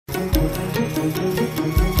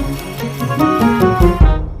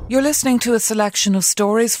You're listening to a selection of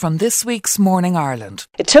stories from this week's Morning Ireland.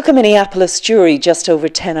 It took a Minneapolis jury just over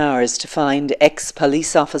 10 hours to find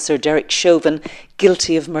ex-police officer Derek Chauvin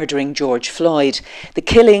guilty of murdering George Floyd. The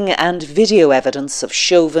killing and video evidence of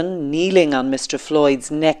Chauvin kneeling on Mr.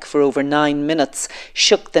 Floyd's neck for over 9 minutes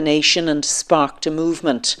shook the nation and sparked a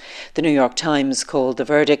movement. The New York Times called the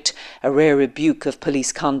verdict a rare rebuke of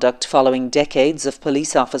police conduct following decades of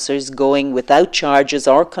police officers going without charges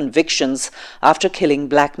or convictions after killing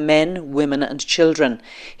black men, women and children.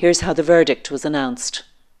 Here's how the verdict was announced.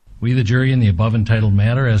 We, the jury, in the above entitled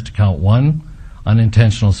matter as to count 1,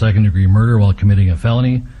 unintentional second-degree murder while committing a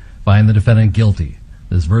felony, find the defendant guilty.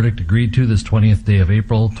 This verdict agreed to this 20th day of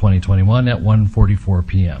April 2021 at 1:44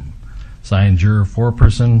 p.m. Signed, juror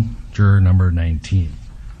foreperson, juror number 19.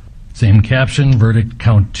 Same caption, verdict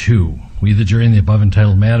count 2. We, the jury, in the above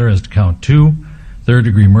entitled matter as to count 2,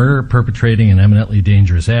 third-degree murder, perpetrating an eminently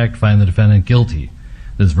dangerous act, find the defendant guilty.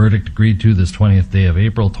 This verdict agreed to this 20th day of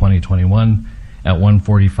April 2021 at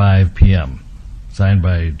 1:45 p.m. Signed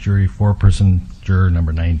by jury foreperson, juror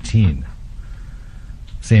number 19.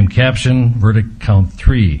 Same caption, verdict count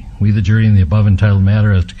 3. We, the jury, in the above entitled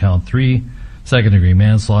matter as to count 3, second-degree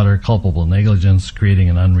manslaughter, culpable negligence, creating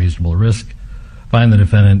an unreasonable risk, find the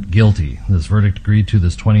defendant guilty. This verdict agreed to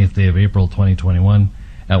this 20th day of April 2021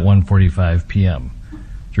 at 1:45 p.m.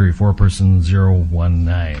 Jury foreperson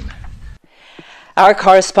 019. Our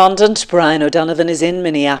correspondent, Brian O'Donovan, is in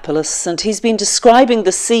Minneapolis and he's been describing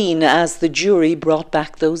the scene as the jury brought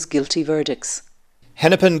back those guilty verdicts.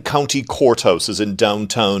 Hennepin County Courthouse is in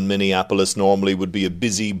downtown Minneapolis. Normally would be a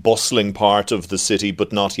busy, bustling part of the city,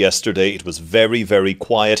 but not yesterday. It was very, very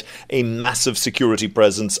quiet. A massive security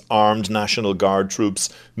presence, armed National Guard troops,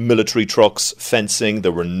 military trucks, fencing.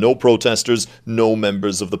 There were no protesters, no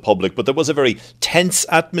members of the public, but there was a very tense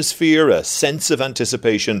atmosphere, a sense of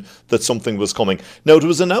anticipation that something was coming. Now, it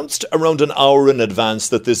was announced around an hour in advance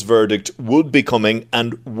that this verdict would be coming,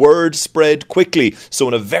 and word spread quickly. So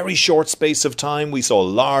in a very short space of time, we saw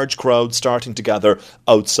large crowds starting to gather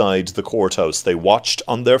outside the courthouse. They watched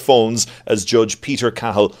on their phones as Judge Peter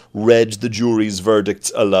Cahill read the jury's verdicts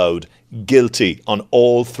aloud. Guilty on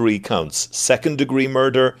all 3 counts: second-degree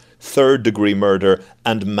murder, third-degree murder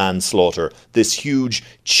and manslaughter. This huge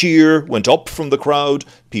cheer went up from the crowd.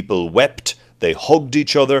 People wept. They hugged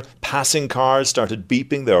each other. Passing cars started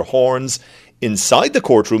beeping their horns. Inside the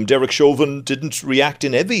courtroom, Derek Chauvin didn't react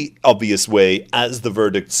in any obvious way as the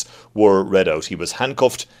verdicts were read out. He was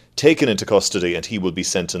handcuffed, taken into custody, and he will be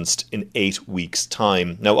sentenced in 8 weeks'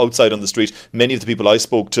 time. Now, outside on the street, many of the people I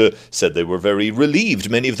spoke to said they were very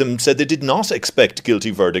relieved. Many of them said they did not expect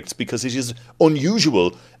guilty verdicts because it is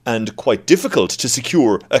unusual and quite difficult to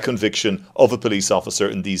secure a conviction of a police officer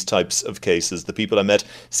in these types of cases. The people I met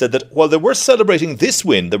said that while they were celebrating this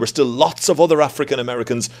win, there were still lots of other African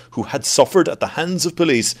Americans who had suffered at the hands of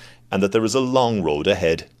police, and that there is a long road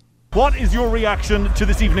ahead. What is your reaction to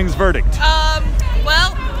this evening's verdict?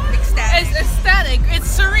 Well, it's ecstatic.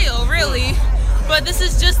 It's surreal, really. But this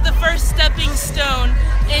is just the first stepping stone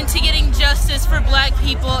into getting justice for black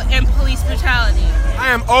people and police brutality. I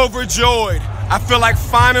am overjoyed. I feel like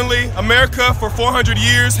finally America for 400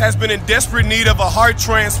 years has been in desperate need of a heart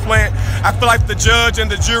transplant. I feel like the judge and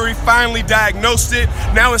the jury finally diagnosed it.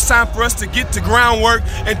 Now it's time for us to get to groundwork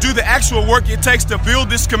and do the actual work it takes to build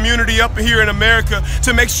this community up here in America,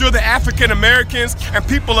 to make sure that African Americans and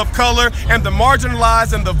people of color and the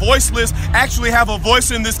marginalized and the voiceless actually have a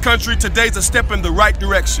voice in this country. Today's a step in the right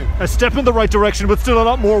direction. A step in the right direction, but still a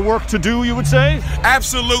lot more work to do, you would say?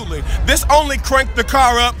 Absolutely. This only cranked the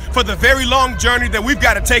car up for the very long journey that we've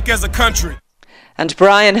got to take as a country. And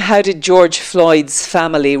Brian, how did George Floyd's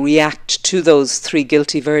family react to those 3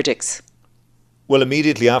 guilty verdicts? Well,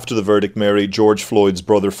 immediately after the verdict, Mary, George Floyd's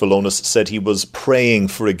brother Philonis said he was praying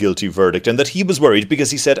for a guilty verdict and that he was worried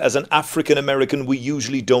because he said, as an African American, we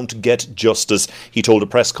usually don't get justice. He told a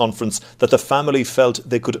press conference that the family felt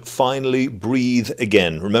they could finally breathe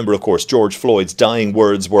again. Remember, of course, George Floyd's dying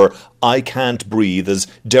words were, "I can't breathe," as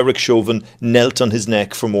Derek Chauvin knelt on his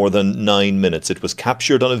neck for more than 9 minutes. It was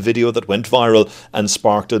captured on a video that went viral and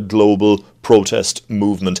sparked a global protest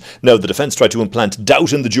movement. Now, the defence tried to implant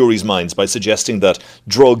doubt in the jury's minds by suggesting that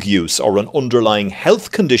drug use or an underlying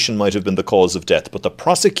health condition might have been the cause of death, but the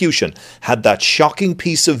prosecution had that shocking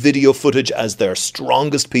piece of video footage as their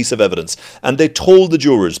strongest piece of evidence, and they told the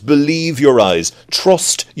jurors, believe your eyes,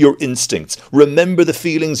 trust your instincts, remember the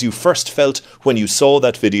feelings you first felt when you saw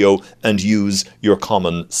that video, and use your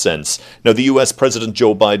common sense. Now, the US President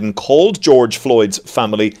Joe Biden called George Floyd's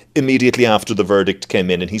family immediately after the verdict came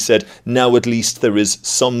in, and he said, now at least there is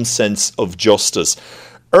some sense of justice.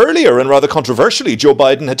 Earlier, and rather controversially, Joe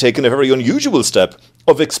Biden had taken a very unusual step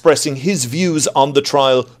of expressing his views on the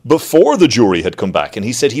trial before the jury had come back, and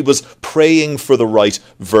he said he was praying for the right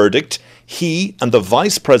verdict. He and the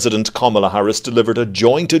Vice President Kamala Harris delivered a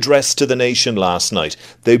joint address to the nation last night.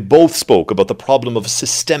 They both spoke about the problem of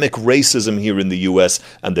systemic racism here in the US,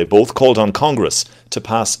 and they both called on Congress to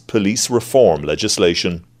pass police reform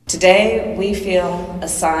legislation. Today, we feel a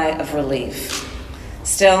sigh of relief.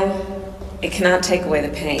 Still, it cannot take away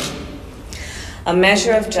the pain. A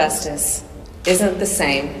measure of justice isn't the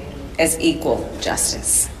same as equal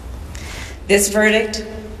justice. This verdict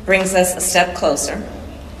brings us a step closer,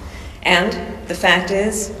 and the fact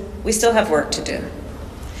is, we still have work to do.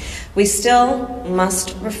 We still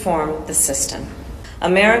must reform the system.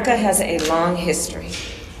 America has a long history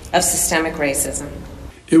of systemic racism.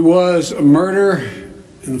 It was a murder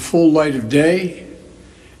in the full light of day,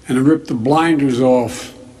 and it ripped the blinders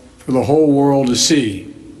off for the whole world to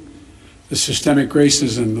see. The systemic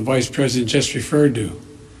racism the Vice President just referred to.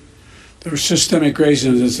 The systemic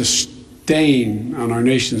racism is a stain on our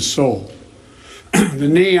nation's soul. The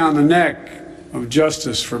knee on the neck of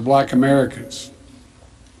justice for Black Americans.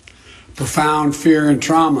 Profound fear and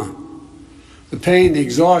trauma. The pain, the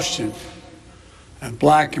exhaustion that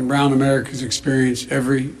Black and Brown Americans experience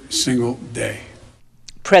every single day.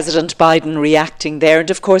 President Biden reacting there.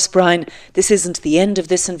 And of course, Brian, this isn't the end of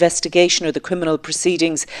this investigation or the criminal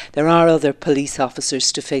proceedings. There are other police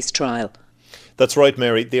officers to face trial. That's right,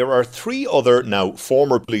 Mary. There are 3 other now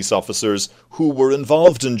former police officers who were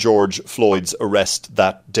involved in George Floyd's arrest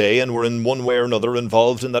that day and were in one way or another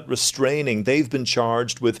involved in that restraining. They've been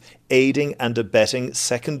charged with aiding and abetting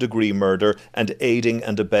second-degree murder and aiding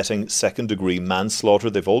and abetting second-degree manslaughter.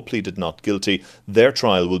 They've all pleaded not guilty. Their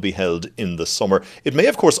trial will be held in the summer. It may,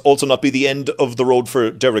 of course, also not be the end of the road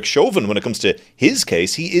for Derek Chauvin when it comes to his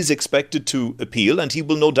case. He is expected to appeal, and he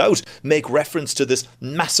will no doubt make reference to this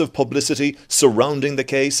massive publicity surrounding the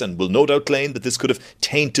case and will no doubt claim that this could have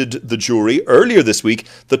tainted the jury. Earlier this week,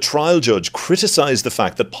 the trial judge criticised the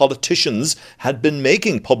fact that politicians had been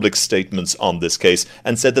making public statements on this case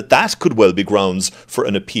and said that that could well be grounds for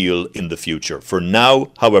an appeal in the future. For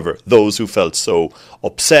now, however, those who felt so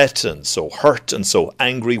upset and so hurt and so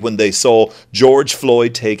angry when they saw George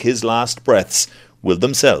Floyd take his last breaths will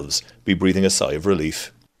themselves be breathing a sigh of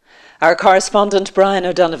relief. Our correspondent Brian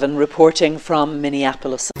O'Donovan reporting from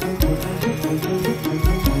Minneapolis.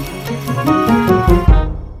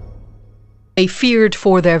 They feared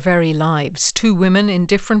for their very lives. 2 women in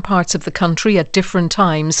different parts of the country at different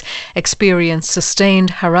times experienced sustained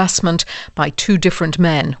harassment by 2 different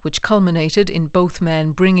men, which culminated in both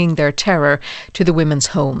men bringing their terror to the women's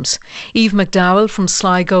homes. Eve McDowell from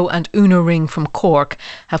Sligo and Una Ring from Cork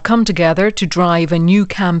have come together to drive a new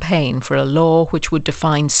campaign for a law which would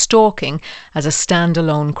define stalking as a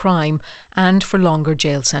standalone crime and for longer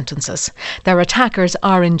jail sentences. Their attackers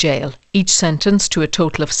are in jail, each sentenced to a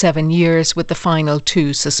total of 7 years, with the final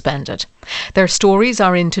 2 suspended. Their stories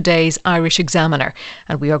are in today's Irish Examiner,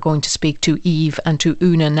 and we are going to speak to Eve and to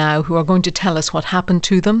Una now, who are going to tell us what happened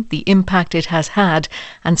to them, the impact it has had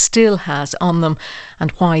and still has on them,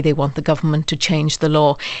 and why they want the government to change the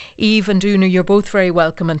law. Eve and Una, you're both very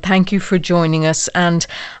welcome, and thank you for joining us. And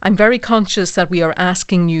I'm very conscious that we are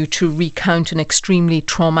asking you to recount an extremely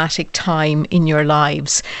traumatic time in your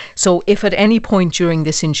lives. So if at any point during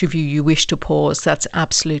this interview you wish to pause, that's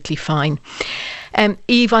absolutely fine.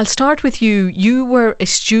 Eve, I'll start with you. You were a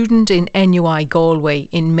student in NUI Galway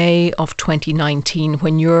in May of 2019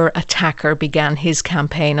 when your attacker began his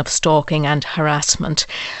campaign of stalking and harassment.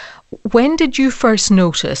 When did you first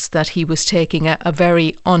notice that he was taking a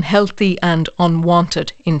very unhealthy and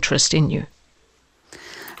unwanted interest in you?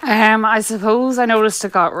 I suppose I noticed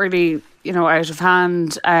it got really, out of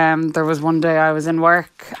hand. There was one day I was in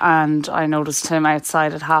work and I noticed him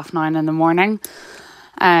outside at 9:30 in the morning.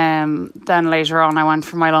 Then later on I went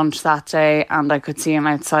for my lunch that day and I could see him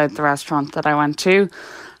outside the restaurant that I went to.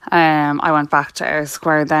 I went back to Eyre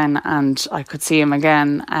Square then and I could see him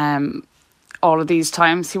again. All of these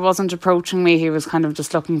times he wasn't approaching me, he was kind of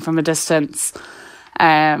just looking from a distance.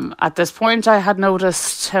 At this point I had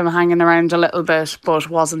noticed him hanging around a little bit but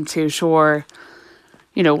wasn't too sure,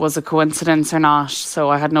 was it coincidence or not.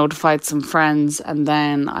 So I had notified some friends and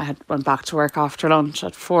then I had went back to work after lunch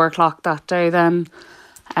at 4:00 that day then.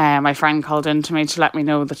 My friend called in to me to let me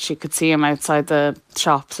know that she could see him outside the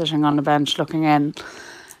shop sitting on a bench looking in.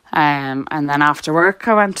 And then after work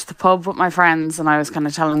I went to the pub with my friends and I was kind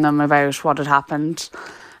of telling them about what had happened.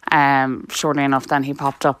 Shortly enough then he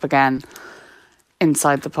popped up again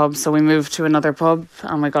inside the pub, so we moved to another pub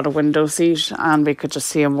and we got a window seat and we could just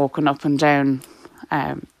see him walking up and down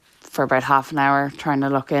for about half an hour trying to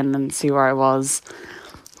look in and see where I was.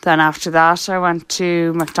 Then after that I went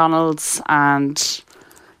to McDonald's and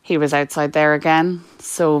he was outside there again.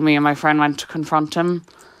 So me and my friend went to confront him,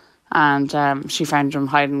 and she found him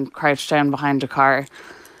hiding, crouched down behind a car,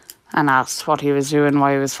 and asked what he was doing,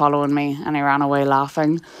 why he was following me, and he ran away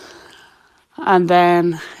laughing. And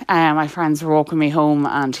then my friends were walking me home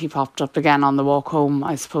and he popped up again on the walk home.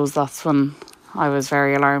 I suppose that's when I was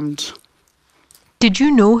very alarmed. Did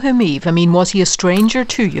you know him, Eve? I mean, was he a stranger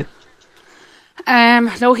to you?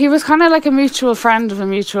 No, he was kind of like a mutual friend of a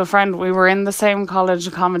mutual friend. We were in the same college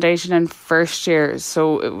accommodation in first year,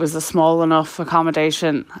 so it was a small enough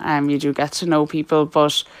accommodation. You do get to know people,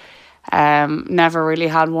 but never really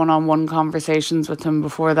had one-on-one conversations with him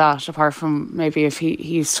before that, apart from maybe if he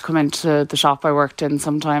used to come into the shop I worked in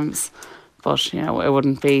sometimes. But, you know, it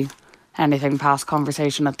wouldn't be anything past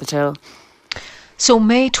conversation at the till. So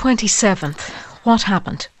May 27th, what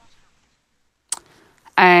happened?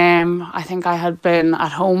 I think I had been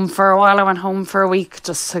at home for a while. I went home for a week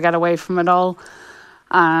just to get away from it all.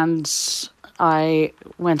 And I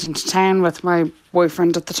went into town with my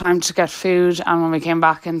boyfriend at the time to get food. And when we came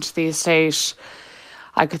back into the estate,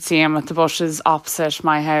 I could see him at the bushes opposite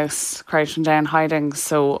my house, crouching down, hiding.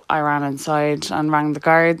 So I ran inside and rang the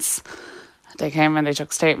guards. They came and they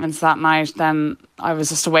took statements that night. Then I was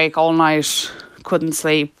just awake all night, couldn't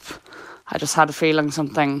sleep. I just had a feeling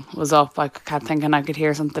something was up. I kept thinking I could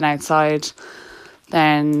hear something outside.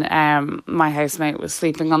 Then my housemate was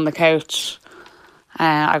sleeping on the couch.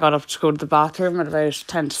 I got up to go to the bathroom at about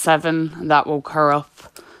 10 to 7 and that woke her up.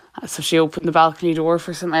 So she opened the balcony door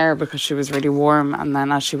for some air because she was really warm. And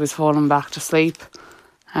then as she was falling back to sleep,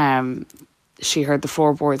 she heard the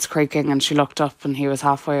floorboards creaking and she looked up and he was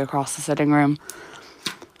halfway across the sitting room.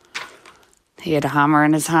 He had a hammer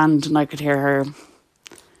in his hand and I could hear her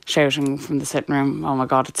shouting from the sitting room, "Oh my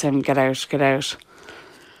God, it's him, get out, get out."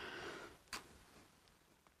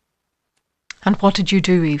 And what did you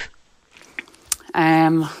do, Eve?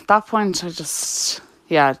 At that point I just,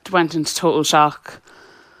 went into total shock,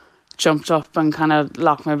 jumped up and kind of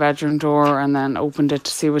locked my bedroom door and then opened it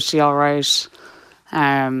to see was she alright.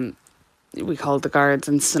 We called the guards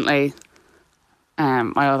instantly.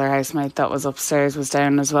 My other housemate that was upstairs was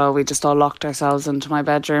down as well. We just all locked ourselves into my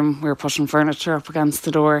bedroom. We were pushing furniture up against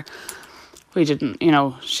the door. We didn't,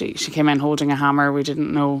 she came in holding a hammer. We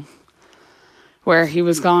didn't know where he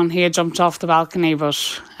was gone. He had jumped off the balcony,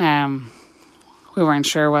 but we weren't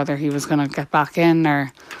sure whether he was going to get back in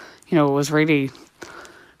or, it was really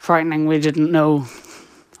frightening. We didn't know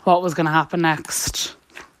what was going to happen next.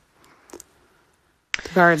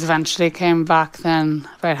 The guards eventually came back then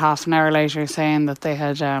about half an hour later saying that they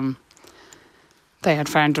had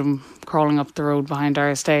found him crawling up the road behind our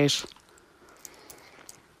estate.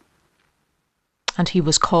 And he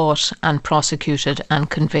was caught and prosecuted and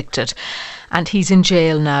convicted. And he's in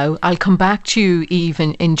jail now. I'll come back to you, Eve,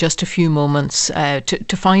 in just a few moments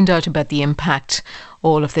to find out about the impact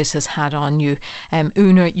all of this has had on you.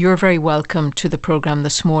 Una, you're very welcome to the programme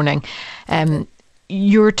this morning.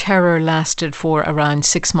 Your terror lasted for around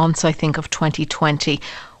 6 months, I think, of 2020.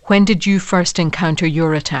 When did you first encounter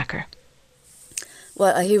your attacker?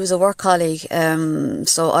 Well, he was a work colleague,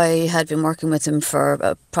 so I had been working with him for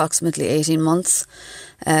approximately 18 months,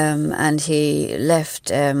 and he left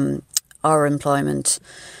our employment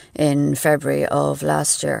in February of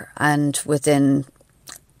last year, and within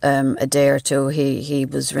a day or two he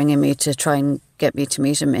was ringing me to try and get me to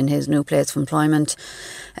meet him in his new place of employment.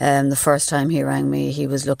 The first time he rang me, he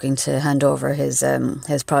was looking to hand over his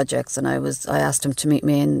projects, and I asked him to meet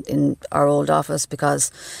me in our old office because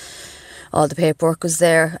all the paperwork was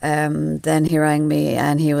there. Then he rang me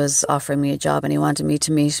and he was offering me a job and he wanted me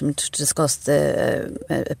to meet him to discuss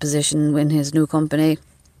a position in his new company.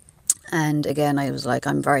 And again, I was like,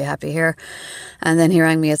 I'm very happy here. And then he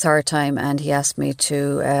rang me a third time and he asked me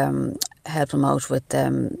to help him out with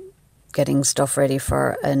getting stuff ready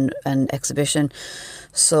for an exhibition.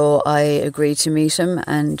 So I agreed to meet him,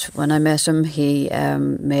 and when I met him, he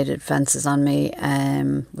made advances on me,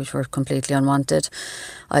 which were completely unwanted.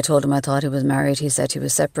 I told him I thought he was married. He said he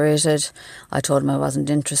was separated. I told him I wasn't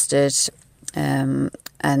interested. And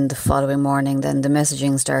the following morning, then the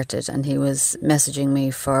messaging started, and he was messaging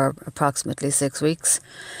me for approximately 6 weeks.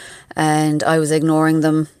 And I was ignoring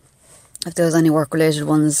them. If there was any work-related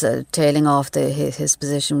ones tailing off his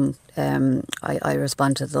position, I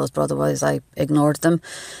responded to those, but otherwise I ignored them,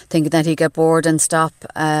 thinking that he'd get bored and stop.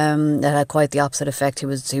 That had quite the opposite effect. He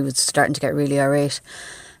was starting to get really irate.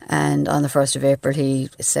 And on the 1st of April, he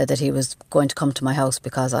said that he was going to come to my house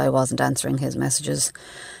because I wasn't answering his messages.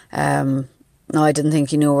 No, I didn't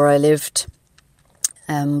think he knew where I lived.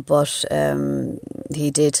 but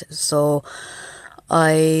he did. So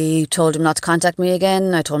I told him not to contact me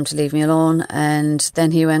again. I told him to leave me alone, and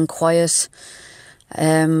then he went quiet.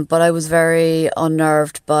 But I was very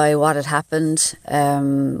unnerved by what had happened,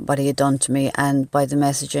 what he had done to me, and by the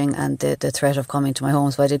messaging and the threat of coming to my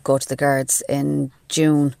home. So I did go to the guards in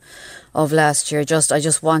June of last year. I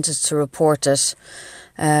just wanted to report it.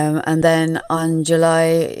 And then on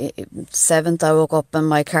July 7th, I woke up and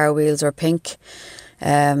my car wheels were pink.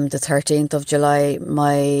 The 13th of July,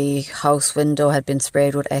 my house window had been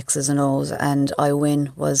sprayed with X's and O's, and I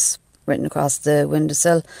win was written across the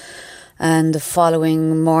windowsill. And the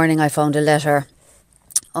following morning, I found a letter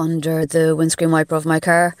under the windscreen wiper of my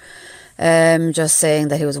car, just saying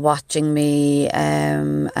that he was watching me,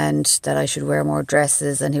 and that I should wear more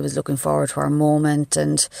dresses, and he was looking forward to our moment,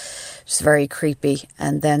 and just very creepy.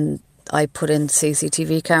 And then I put in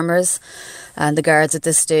CCTV cameras, and the guards at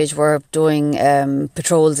this stage were doing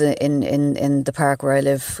patrols in the park where I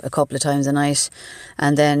live a couple of times a night.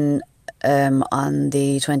 And then on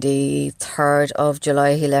the 23rd of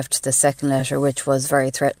July, he left the second letter, which was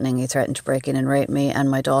very threatening. He threatened to break in and rape me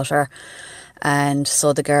and my daughter. And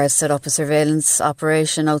so the guards set up a surveillance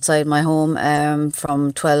operation outside my home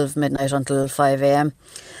from 12 midnight until 5 a.m.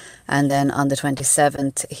 And then on the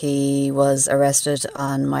 27th, he was arrested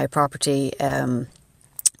on my property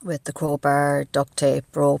with the crowbar, duct tape,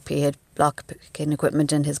 rope. He had block-picking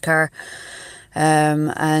equipment in his car.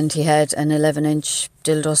 And he had an 11-inch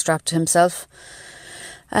dildo strapped to himself.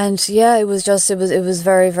 And yeah, it was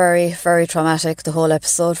very, very, very traumatic. The whole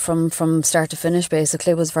episode from start to finish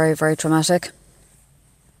basically was very, very traumatic.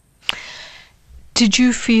 Did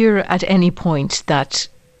you fear at any point that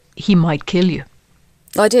he might kill you?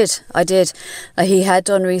 I did. He had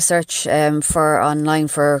done research online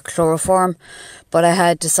for chloroform, but I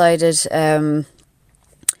had decided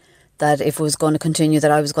that if it was going to continue,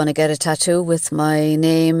 that I was going to get a tattoo with my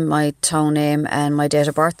name, my town name and my date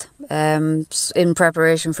of birth, in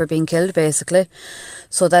preparation for being killed, basically,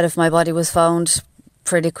 so that if my body was found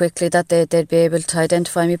pretty quickly, that they'd be able to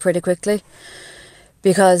identify me pretty quickly.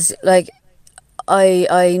 Because, like,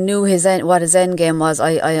 I knew what his end game was.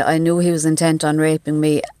 I knew he was intent on raping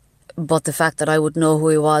me, but the fact that I would know who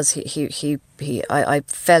he was, I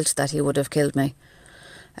felt that he would have killed me.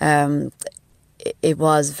 It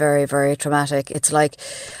was very, very traumatic. It's like,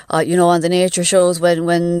 on the nature shows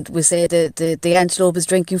when we say the antelope is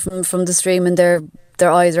drinking from the stream and their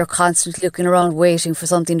eyes are constantly looking around, waiting for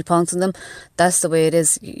something to pounce on them. That's the way it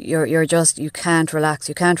is. You can't relax.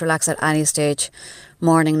 You can't relax at any stage,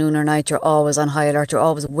 morning, noon or night. You're always on high alert. You're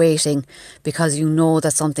always waiting because you know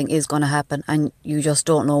that something is going to happen and you just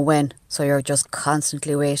don't know when. So you're just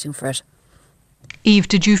constantly waiting for it. Eve,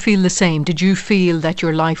 did you feel the same? Did you feel that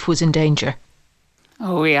your life was in danger?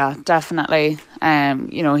 Oh yeah, definitely.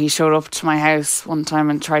 He showed up to my house one time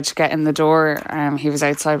and tried to get in the door. He was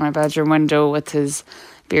outside my bedroom window with his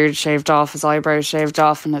beard shaved off, his eyebrows shaved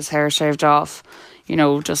off and his hair shaved off.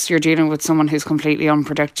 Just you're dealing with someone who's completely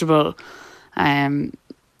unpredictable. You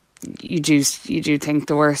do think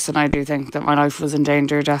the worst, and I do think that my life was in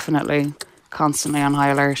danger, definitely, constantly on high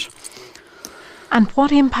alert. And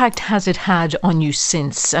what impact has it had on you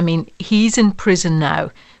since? I mean, he's in prison now.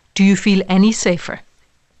 Do you feel any safer?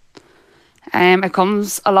 It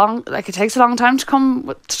comes along, it takes a long time to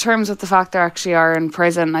come to terms with the fact they actually are in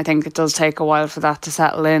prison. I think it does take a while for that to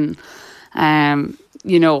settle in. I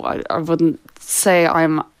wouldn't say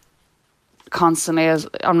I'm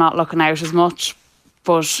not looking out as much,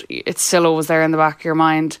 but it's still always there in the back of your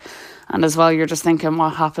mind. And as well, you're just thinking,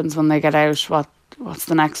 what happens when they get out? What's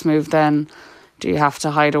the next move then? Do you have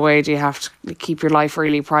to hide away? Do you have to keep your life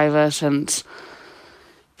really private and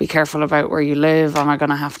be careful about where you live? Am I going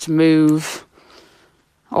to have to move?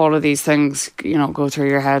 All of these things, go through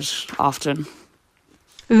your head often.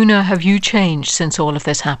 Una, have you changed since all of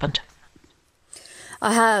this happened?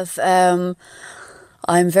 I have.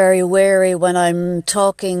 I'm very wary when I'm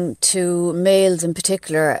talking to males in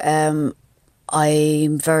particular.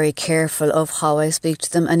 I'm very careful of how I speak to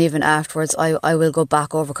them, and even afterwards I will go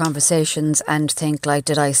back over conversations and think, like,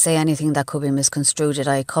 did I say anything that could be misconstrued? Did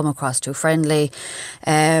I come across too friendly?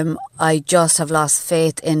 I just have lost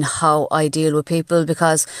faith in how I deal with people,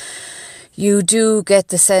 because you do get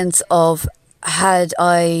the sense of, had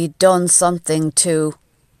I done something to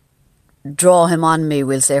draw him on me,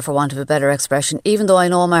 we'll say, for want of a better expression, even though I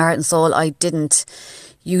know in my heart and soul I didn't,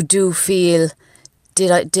 you do feel, did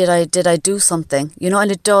I do something?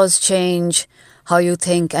 And it does change how you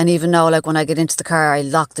think. And even now, like when I get into the car, I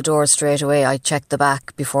lock the door straight away. I check the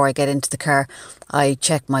back before I get into the car. I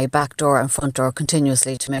check my back door and front door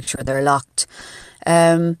continuously to make sure they're locked.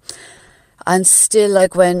 And still,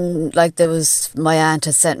 like when, like there was, my aunt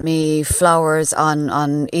had sent me flowers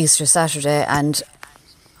on Easter Saturday, and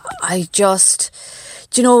I just,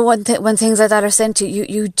 do you know, when things like that are sent to you,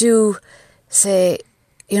 you do say,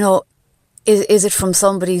 you know, is it from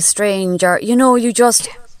somebody strange, or, you know, you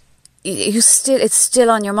still, it's still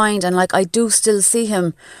on your mind. And like, I do still see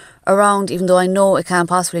him around, even though I know it can't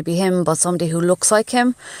possibly be him, but somebody who looks like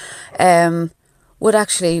him, would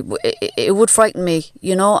actually, it would frighten me,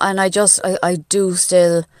 you know. And I do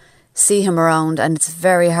still see him around, and it's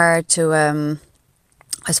very hard to,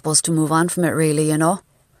 I suppose, to move on from it, really, you know.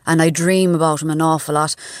 And I dream about him an awful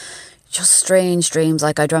lot, just strange dreams.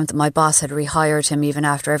 Like I dreamt that my boss had rehired him even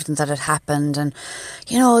after everything that had happened, and,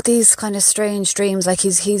 you know, these kind of strange dreams. Like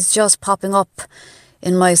he's just popping up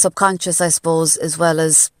in my subconscious, I suppose, as well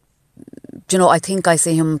as, you know, I think I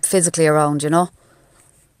see him physically around, you know.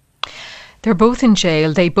 They're both in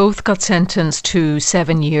jail. They both got sentenced to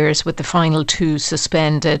 7 years, with the final 2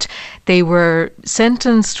 suspended. They were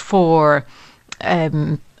sentenced for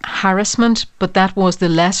harassment, but that was the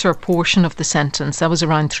lesser portion of the sentence. That was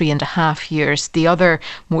around 3.5 years. The other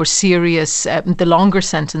more serious, the longer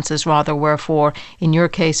sentences rather, were for, in your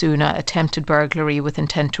case, Una, attempted burglary with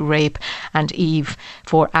intent to rape, and Eve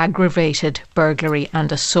for aggravated burglary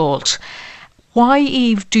and assault. Why,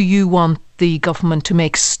 Eve, do you want the government to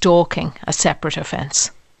make stalking a separate offence?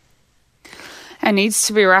 It needs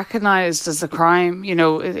to be recognised as a crime. You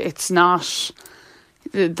know, it's not,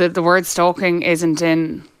 the word stalking isn't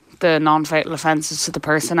in the Non-Fatal Offences to the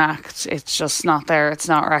Person Act. It's just not there. It's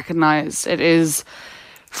not recognised. It is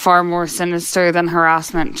far more sinister than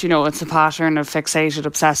harassment. You know, it's a pattern of fixated,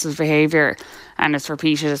 obsessive behaviour, and it's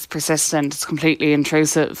repeated, it's persistent, it's completely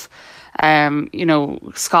intrusive. You know,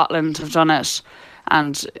 Scotland have done it,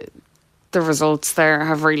 and the results there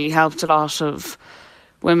have really helped a lot of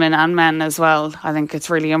women and men as well. I think it's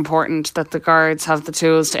really important that the guards have the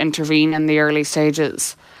tools to intervene in the early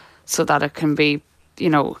stages, so that it can be, you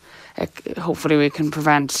know, hopefully we can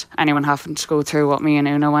prevent anyone having to go through what me and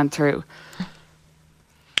Una went through.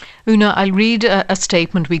 Una, I'll read a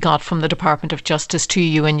statement we got from the Department of Justice to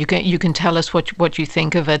you, and you can tell us what you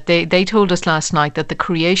think of it. They told us last night that the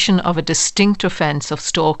creation of a distinct offence of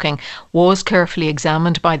stalking was carefully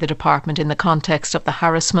examined by the department in the context of the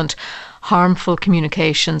Harassment, Harmful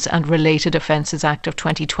Communications and Related Offences Act of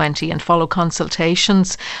 2020, and follow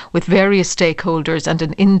consultations with various stakeholders and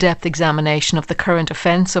an in-depth examination of the current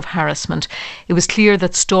offence of harassment. It was clear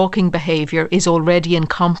that stalking behaviour is already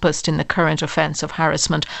encompassed in the current offence of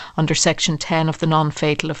harassment under Section 10 of the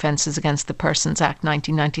Non-Fatal Offences Against the Persons Act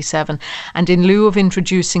 1997, and in lieu of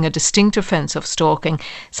introducing a distinct offence of stalking,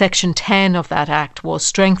 Section 10 of that Act was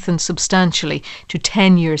strengthened substantially to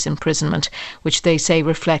 10 years imprisonment, which they say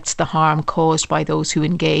reflects the harm caused by those who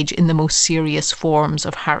engage in the most serious forms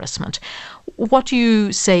of harassment. What do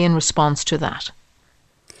you say in response to that?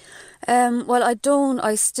 Well,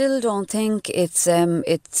 I still don't think it's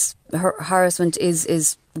harassment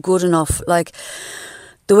is good enough. Like,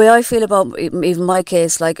 the way I feel about even my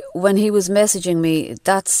case, like when he was messaging me,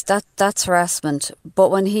 that's harassment.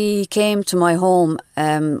 But when he came to my home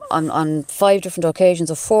on 5 different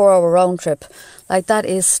occasions, a 4-hour round trip, like that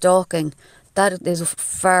is stalking. That is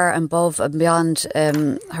far above and beyond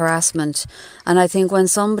harassment. And I think when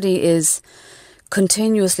somebody is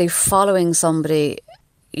continuously following somebody,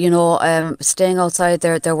 you know, staying outside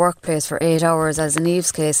their workplace for 8 hours, as in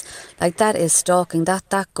Eve's case, like that is stalking.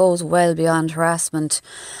 That goes well beyond harassment.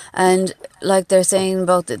 And like they're saying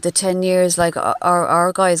about the 10 years, like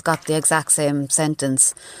our guys got the exact same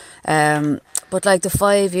sentence. But like the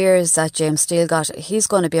 5 years that James Steele got, he's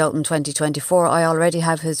going to be out in 2024. I already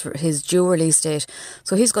have his due release date.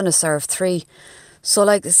 So he's going to serve 3. So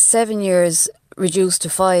like 7 years reduced to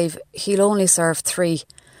 5, he'll only serve 3.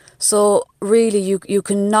 So really you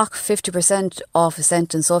can knock 50% off a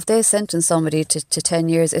sentence. So if they sentence somebody to 10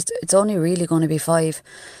 years, it's only really going to be 5.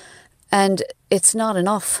 And it's not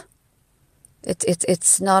enough.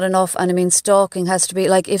 It's not enough. And I mean, stalking has to be,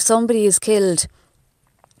 like, if somebody is killed,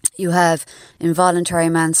 you have involuntary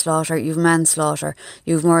manslaughter, you've manslaughter,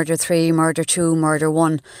 you've murder 3, murder 2, murder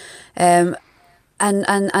 1. And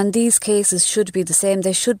these cases should be the same.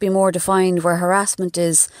 They should be more defined, where harassment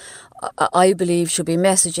is, I believe, should be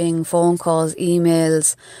messaging, phone calls,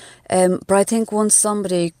 emails. But I think once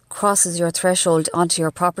somebody crosses your threshold onto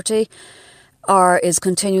your property, or is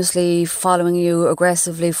continuously following you,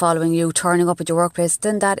 aggressively following you, turning up at your workplace,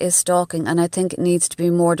 then that is stalking. And I think it needs to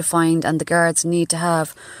be more defined, and the guards need to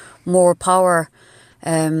have more power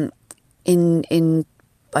in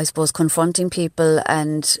I suppose, confronting people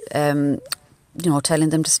and, you know, telling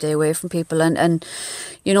them to stay away from people. And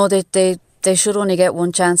you know, they they should only get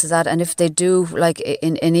one chance at that. And if they do, like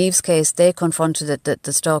in Eve's case, they confronted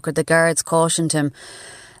the stalker, the guards cautioned him,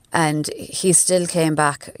 and he still came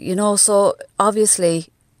back. You know, so obviously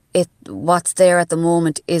what's there at the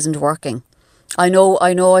moment isn't working. I know,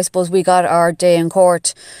 I suppose we got our day in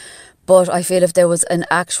court, but I feel if there was an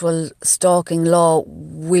actual stalking law,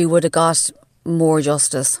 we would have got more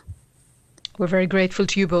justice. We're very grateful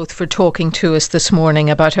to you both for talking to us this morning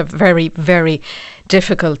about a very, very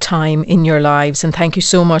difficult time in your lives. And thank you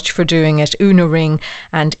so much for doing it, Una Ring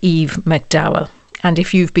and Eve McDowell. And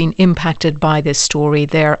if you've been impacted by this story,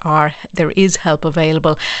 there is help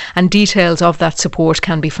available, and details of that support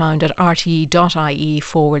can be found at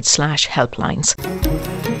rte.ie/helplines.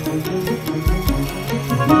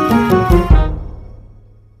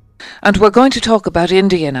 And we're going to talk about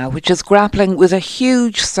India now, which is grappling with a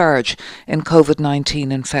huge surge in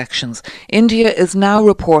COVID-19 infections. India is now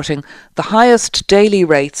reporting the highest daily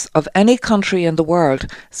rates of any country in the world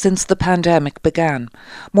since the pandemic began.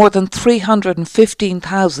 More than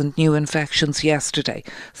 315,000 new infections yesterday,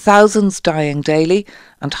 thousands dying daily,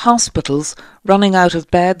 and hospitals running out of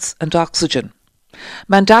beds and oxygen.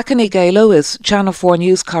 Mandakini Gelo is Channel 4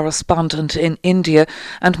 News correspondent in India.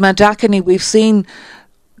 And Mandakini, we've seen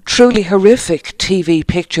truly horrific TV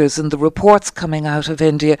pictures and the reports coming out of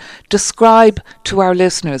India. Describe to our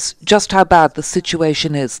listeners just how bad the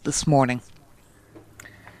situation is this morning.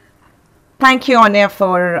 Thank you, Anya,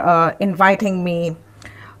 for inviting me.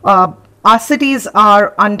 Our cities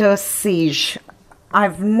are under siege.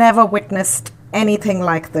 I've never witnessed anything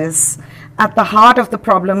like this. At the heart of the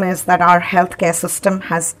problem is that our healthcare system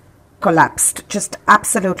has collapsed, just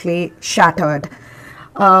absolutely shattered.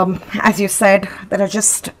 As you said, there are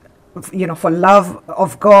just, for love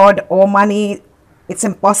of God or money, it's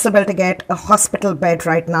impossible to get a hospital bed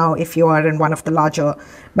right now if you are in one of the larger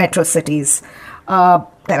metro cities.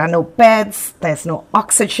 There are no beds, there's no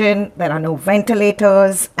oxygen, there are no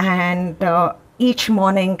ventilators, and each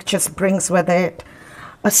morning just brings with it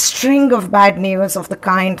a string of bad news of the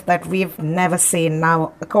kind that we've never seen.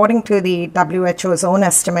 Now, according to the WHO's own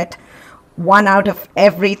estimate, 1 out of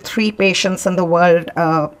every 3 patients in the world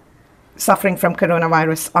suffering from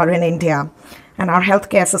coronavirus are in India, and our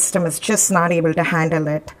healthcare system is just not able to handle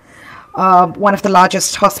it. One of the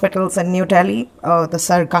largest hospitals in New Delhi, the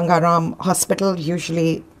Sir Gangaram Hospital,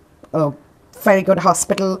 usually a very good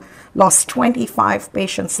hospital, lost 25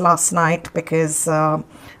 patients last night because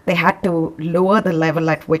they had to lower the level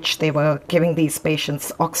at which they were giving these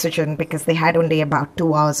patients oxygen because they had only about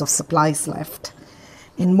 2 hours of supplies left.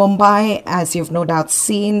 In Mumbai, as you've no doubt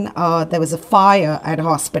seen, there was a fire at a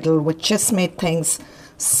hospital which just made things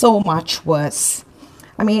so much worse.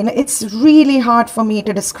 I mean, it's really hard for me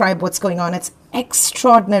to describe what's going on. It's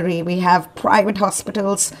extraordinary. We have private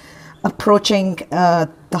hospitals approaching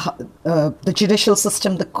the judicial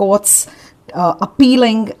system, the courts,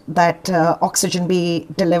 appealing that oxygen be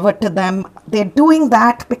delivered to them. They're doing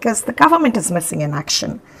that because the government is missing in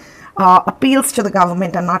action. Appeals to the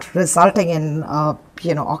government are not resulting in,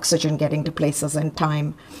 oxygen getting to places in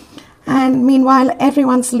time. And meanwhile,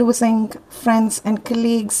 everyone's losing friends and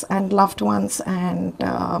colleagues and loved ones. And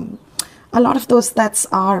a lot of those deaths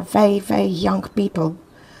are very, very young people.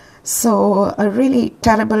 So a really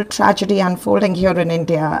terrible tragedy unfolding here in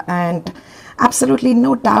India. And absolutely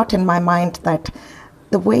no doubt in my mind that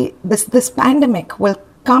the way this pandemic will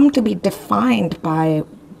come to be defined by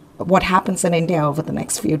what happens in India over the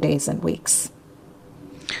next few days and weeks.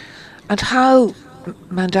 And how,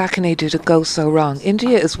 Mandakini, did it go so wrong?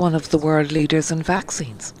 India is one of the world leaders in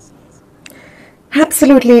vaccines.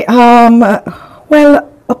 Absolutely. Well,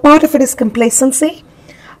 a part of it is complacency.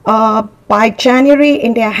 By January,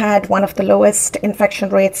 India had one of the lowest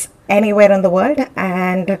infection rates anywhere in the world,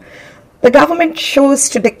 and the government chose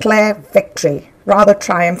to declare victory rather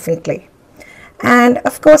triumphantly. And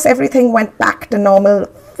of course, everything went back to normal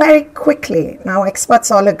very quickly. Now,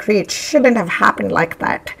 experts all agree it shouldn't have happened like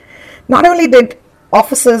that. Not only did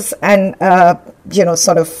offices and,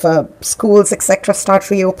 schools, etc. start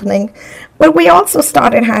reopening, but we also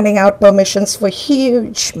started handing out permissions for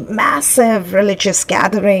huge, massive religious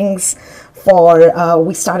gatherings.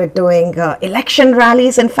 We started doing election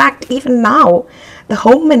rallies. In fact, even now, the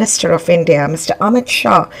Home Minister of India, Mr. Amit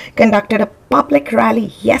Shah, conducted a public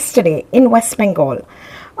rally yesterday in West Bengal.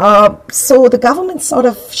 So the government sort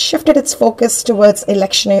of shifted its focus towards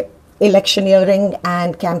electioneering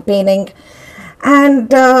and campaigning.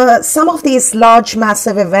 And some of these large,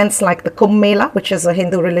 massive events like the Kumbh Mela, which is a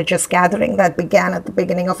Hindu religious gathering that began at the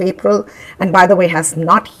beginning of April, and by the way, has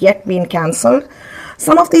not yet been cancelled.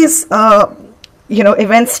 Some of these,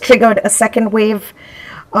 events triggered a second wave.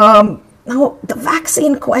 Now, the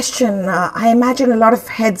vaccine question, I imagine a lot of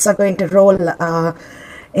heads are going to roll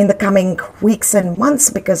in the coming weeks and months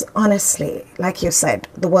because honestly, like you said,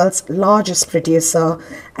 the world's largest producer,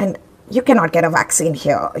 and you cannot get a vaccine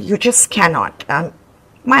here. You just cannot.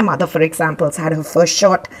 My mother, for example, has had her first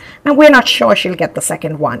shot, and we're not sure she'll get the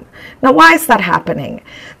second one. Now, why is that happening?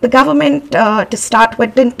 The government, to start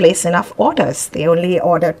with, didn't place enough orders. They only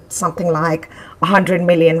ordered something like 100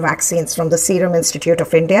 million vaccines from the Serum Institute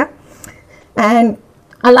of India and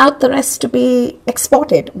allowed the rest to be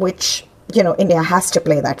exported, which, you know, India has to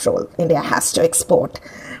play that role. India has to export.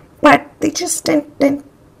 But they just didn't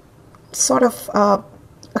sort of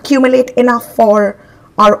accumulate enough for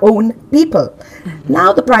our own people. Mm-hmm.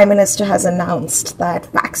 Now the Prime Minister has announced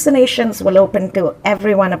that vaccinations will open to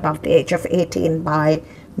everyone above the age of 18 by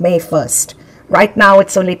May 1st. Right now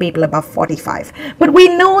it's only people above 45. But we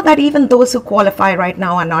know that even those who qualify right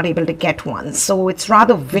now are not able to get one. So it's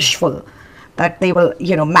rather wishful that they will,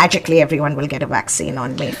 you know, magically everyone will get a vaccine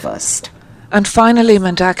on May 1st. And finally,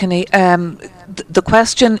 Mandakini, the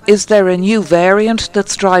question, is there a new variant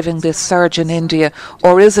that's driving this surge in India,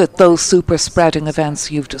 or is it those super spreading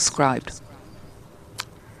events you've described?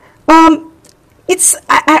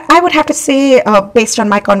 I would have to say, based on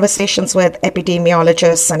my conversations with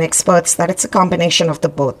epidemiologists and experts, that it's a combination of the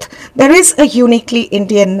both. There is a uniquely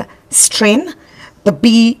Indian strain, the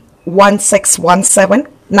B1617,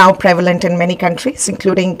 now prevalent in many countries,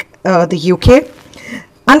 including the UK.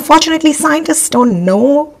 Unfortunately, scientists don't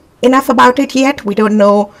know enough about it yet. We don't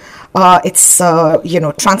know its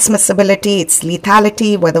transmissibility, its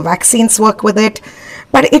lethality, whether vaccines work with it.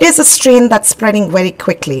 But it is a strain that's spreading very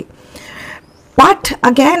quickly. But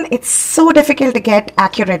again, it's so difficult to get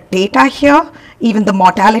accurate data here. Even the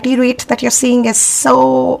mortality rate that you're seeing is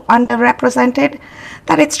so underrepresented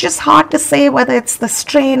that it's just hard to say whether it's the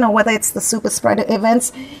strain or whether it's the super spreader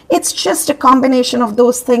events. It's just a combination of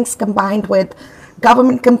those things combined with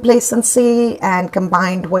government complacency and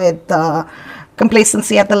combined with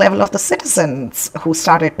complacency at the level of the citizens who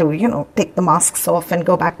started to, take the masks off and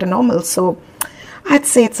go back to normal. So I'd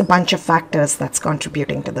say it's a bunch of factors that's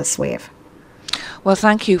contributing to this wave. Well,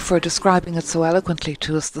 thank you for describing it so eloquently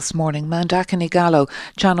to us this morning. Mandakini Gallo,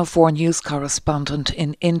 Channel 4 News correspondent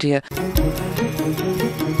in India.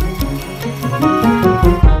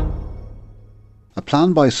 A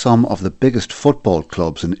plan by some of the biggest football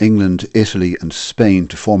clubs in England, Italy and Spain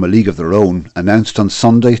to form a league of their own, announced on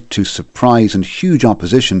Sunday to surprise and huge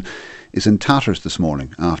opposition, is in tatters this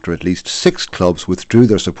morning after at least 6 clubs withdrew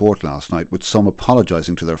their support last night, with some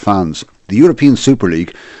apologising to their fans. The European Super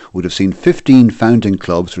League would have seen 15 founding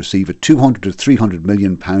clubs receive a £200 to £300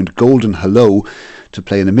 million golden hello to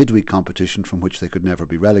play in a midweek competition from which they could never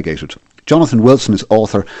be relegated. Jonathan Wilson is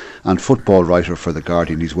author and football writer for The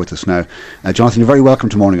Guardian. He's with us now. Jonathan, you're very welcome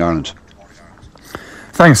to Morning Ireland.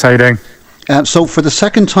 Thanks, how are you doing? So for the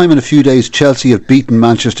second time in a few days, Chelsea have beaten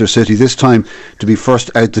Manchester City, this time to be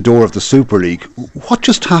first out the door of the Super League. What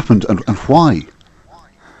just happened and why?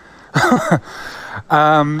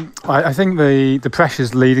 I think the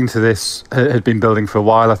pressures leading to this had been building for a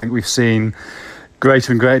while. I think we've seen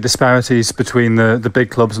greater and greater disparities between the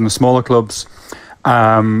big clubs and the smaller clubs.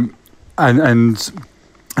 And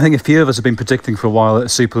I think a few of us have been predicting for a while that the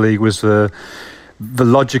Super League was the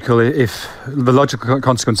logical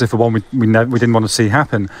consequence if the one we didn't want to see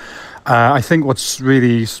happen. I think what's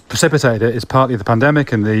really precipitated it is partly the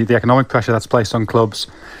pandemic and the economic pressure that's placed on clubs,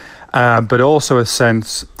 but also a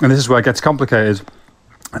sense, and this is where it gets complicated,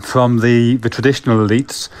 from the traditional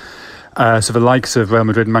elites, so the likes of Real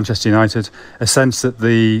Madrid and Manchester United, a sense that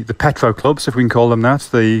the petro clubs, if we can call them that,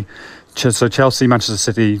 so Chelsea, Manchester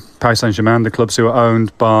City, Paris Saint-Germain, the clubs who are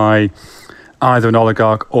owned by either an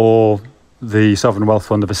oligarch or the sovereign wealth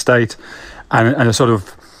fund of a state, and a sort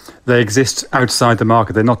of, they exist outside the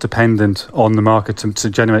market. They're not dependent on the market to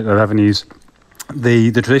generate their revenues.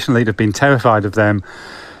 The traditional elite have been terrified of them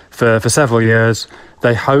for several years.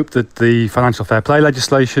 They hope that the financial fair play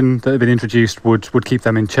legislation that had been introduced would keep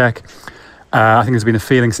them in check. I think there's been a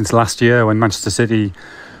feeling since last year when Manchester City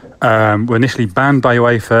were initially banned by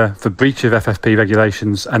UEFA for breach of FFP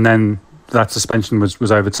regulations, and then that suspension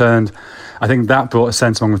was overturned. I think that brought a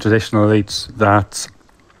sense among the traditional elites that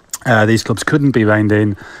these clubs couldn't be reined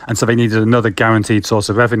in, and so they needed another guaranteed source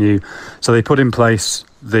of revenue. So they put in place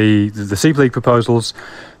the Super League proposals.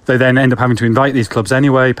 They then end up having to invite these clubs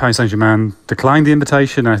anyway. Paris Saint-Germain declined the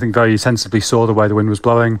invitation, and I think very sensibly saw the way the wind was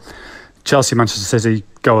blowing. Chelsea and Manchester City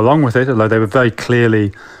go along with it, although they were very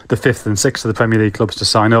clearly the 5th and 6th of the Premier League clubs to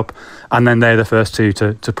sign up, and then they're the first two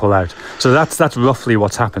to pull out. So that's roughly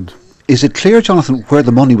what's happened. Is it clear, Jonathan, where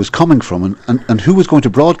the money was coming from and who was going to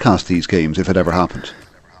broadcast these games if it ever happened?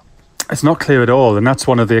 It's not clear at all, and that's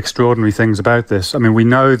one of the extraordinary things about this. I mean, we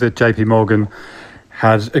know that JP Morgan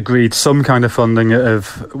had agreed some kind of funding of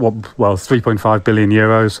 3.5 billion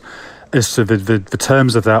euros. As to the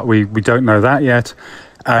terms of that, we don't know that yet.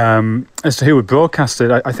 As to who would broadcast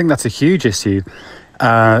it, I think that's a huge issue.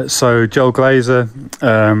 So Joel Glazer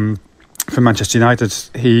from Manchester United,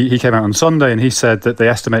 he came out on Sunday and he said that they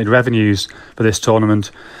estimated revenues for this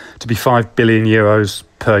tournament to be 5 billion euros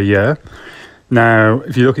per year. Now,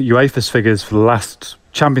 if you look at UEFA's figures for the last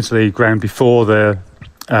Champions League round before the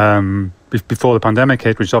pandemic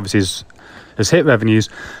hit, which obviously has hit revenues,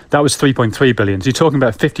 that was 3.3 billion. So you're talking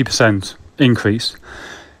about a 50% increase.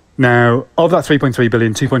 Now, of that 3.3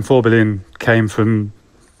 billion, 2.4 billion came from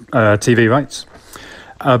TV rights.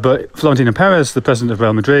 But Florentino Perez, the president of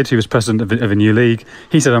Real Madrid, who was president of a new league,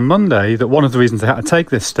 he said on Monday that one of the reasons they had to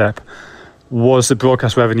take this step was that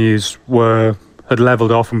broadcast revenues had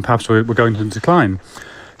levelled off and perhaps were going to decline.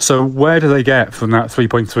 So where do they get from that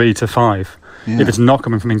 3.3 to 5 if it's not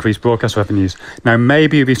coming from increased broadcast revenues? Now,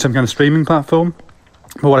 maybe it'd be some kind of streaming platform.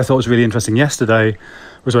 But what I thought was really interesting yesterday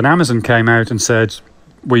was when Amazon came out and said,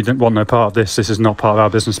 we don't want no part of this, this is not part of our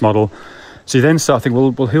business model. So you then start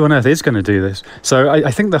thinking, well, who on earth is going to do this? So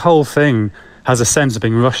I think the whole thing has a sense of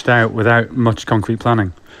being rushed out without much concrete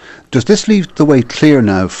planning. Does this leave the way clear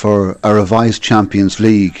now for a revised Champions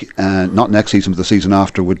League, not next season but the season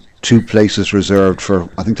after, with 2 places reserved for,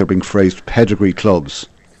 I think they're being phrased, pedigree clubs?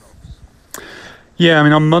 Yeah, I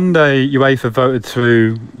mean, on Monday, UEFA voted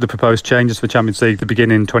through the proposed changes for Champions League to begin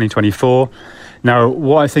in 2024. Now,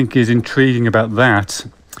 what I think is intriguing about that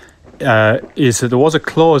is that there was a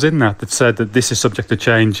clause in that said that this is subject to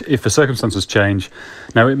change if the circumstances change.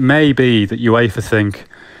 Now, it may be that UEFA think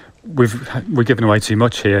we're giving away too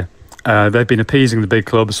much here. They've been appeasing the big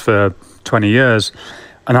clubs for 20 years.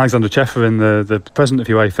 And Alexander Ceferin, the president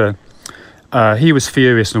of UEFA, he was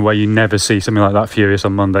furious in a way you never see something like that furious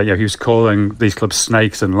on Monday. He was calling these clubs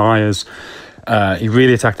snakes and liars. He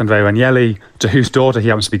really attacked Andrea Agnelli, to whose daughter he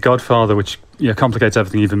happens to be godfather, which complicates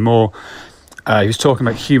everything even more. He was talking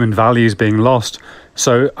about human values being lost.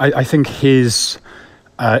 So I think his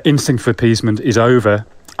instinct for appeasement is over,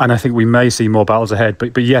 and I think we may see more battles ahead.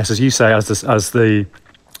 But yes, as you say, as the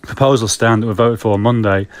proposals stand that were voted for on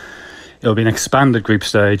Monday, it'll be an expanded group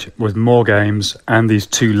stage with more games and these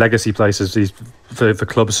 2 legacy places for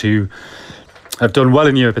clubs who have done well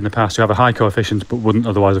in Europe in the past, who have a high coefficient but wouldn't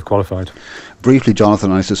otherwise have qualified. Briefly,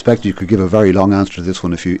 Jonathan, I suspect you could give a very long answer to this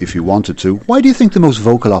one if you wanted to. Why do you think the most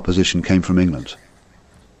vocal opposition came from England?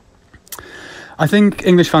 I think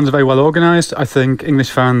English fans are very well organised. I think English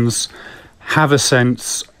fans have a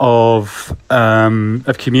sense of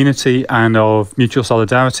community and of mutual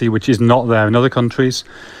solidarity, which is not there in other countries.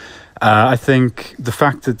 I think the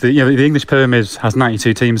fact that the English pyramid has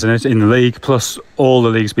 92 teams in it in the league, plus all the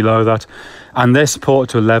leagues below that, and they're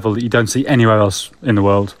supported to a level that you don't see anywhere else in the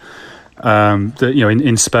world.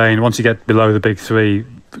 In Spain, once you get below the big 3,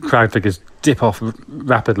 crowd figures dip off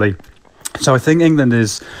rapidly. So I think England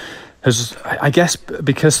has, I guess,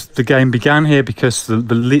 because the game began here, because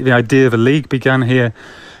the idea of a league began here,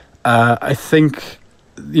 I think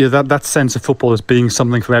that sense of football as being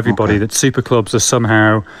something for everybody, that super clubs are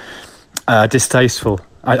somehow distasteful.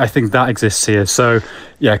 I think that exists here. So,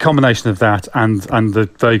 a combination of that and the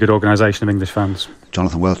very good organisation of English fans.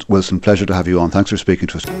 Jonathan Wilson, pleasure to have you on. Thanks for speaking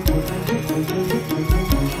to us.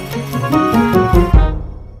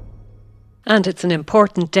 And it's an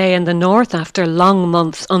important day in the north after long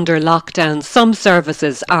months under lockdown. Some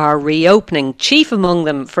services are reopening. Chief among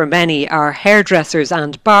them for many are hairdressers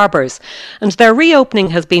and barbers. And their reopening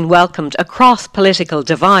has been welcomed across political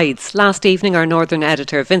divides. Last evening, our Northern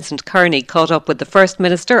editor Vincent Kearney caught up with the First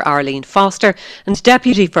Minister, Arlene Foster, and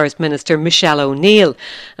Deputy First Minister, Michelle O'Neill.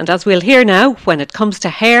 And as we'll hear now, when it comes to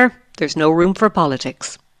hair, there's no room for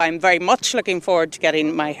politics. I'm very much looking forward to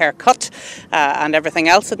getting my hair cut and everything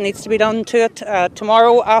else that needs to be done to it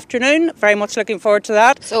tomorrow afternoon. Very much looking forward to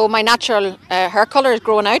that. So my natural hair colour is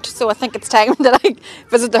growing out, so I think it's time that I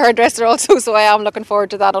visit the hairdresser also, so I am looking forward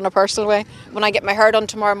to that on a personal way. When I get my hair done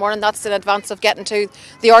tomorrow morning, that's in advance of getting to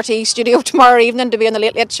the RTE studio tomorrow evening to be on the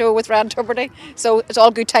Late Late Show with Ryan Tubridy. So it's all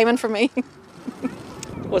good timing for me.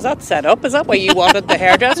 Was that set up? Is that why you wanted the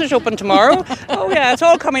hairdressers open tomorrow? Oh yeah, it's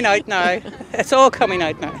all coming out now. It's all coming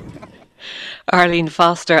out now. Arlene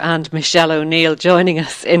Foster and Michelle O'Neill. Joining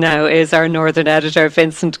us now is our Northern editor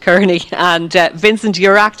Vincent Kearney. And Vincent,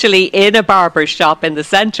 you're actually in a barber shop in the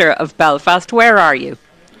centre of Belfast. Where are you?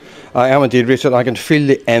 I am indeed, Rachel. I can feel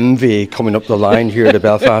the envy coming up the line here to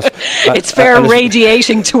Belfast. It's fair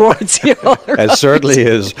radiating towards you. It certainly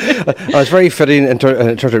is. It's very fitting in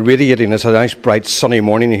terms of radiating. It's a nice, bright, sunny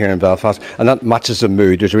morning here in Belfast, and that matches the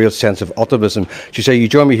mood. There's a real sense of optimism. You say you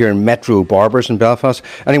join me here in Metro Barbers in Belfast.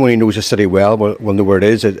 Anyone who knows the city well will know where it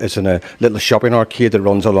is. It's in a little shopping arcade that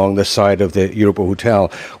runs along the side of the Europa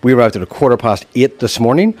Hotel. We arrived at 8:15 this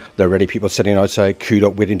morning. There are already people sitting outside, queued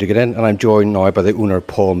up, waiting to get in, and I'm joined now by the owner,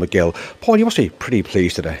 Paul McGill. Paul, you must be pretty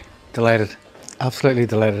pleased today. Delighted. Absolutely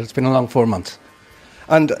delighted. It's been a long 4 months.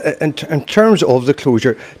 And in terms of the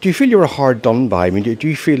closure, do you feel you were hard done by? I mean, do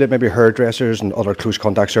you feel that maybe hairdressers and other close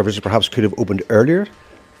contact services perhaps could have opened earlier?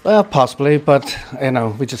 Well, possibly, but,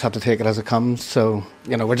 we just have to take it as it comes. So,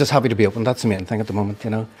 we're just happy to be open. That's the main thing at the moment,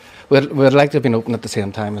 We'd like to have been open at the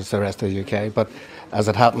same time as the rest of the UK, but as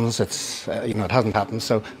it happens, it's, it hasn't happened.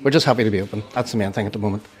 So we're just happy to be open. That's the main thing at the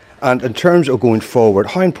moment. And in terms of going forward,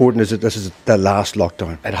 how important is it this is the last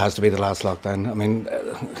lockdown? It has to be the last lockdown. I mean,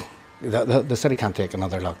 the city can't take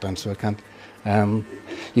another lockdown, so it can't.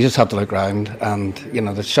 You just have to look around, and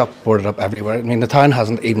the shop boarded up everywhere. I mean, the town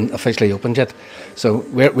hasn't even officially opened yet, so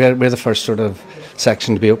we're the first sort of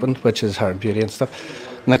section to be opened, which is hair and beauty and stuff.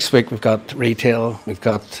 Next week we've got retail, we've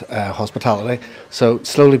got hospitality. So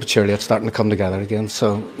slowly but surely it's starting to come together again.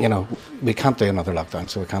 So we can't do another lockdown,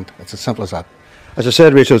 so we can't. It's as simple as that. As I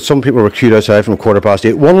said, Rachel, some people were queued outside from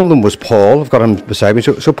 8:15. One of them was Paul. I've got him beside me.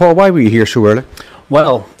 So Paul, why were you here so early?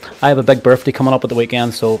 Well, I have a big birthday coming up at the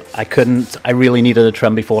weekend, so I really needed a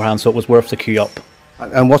trim beforehand, so it was worth the queue up.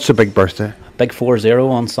 And what's the big birthday? Big 40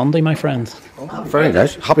 on Sunday, my friends. Oh, very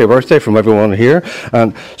nice. Happy birthday from everyone here.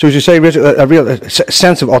 And so as you say, Rachel, a real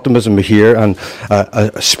sense of optimism here and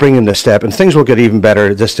a spring in the step. And things will get even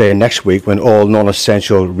better this day and next week when all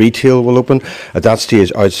non-essential retail will open. At that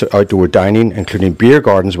stage, outdoor dining, including beer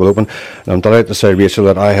gardens, will open. And I'm delighted to say, Rachel,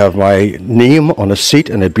 that I have my name on a seat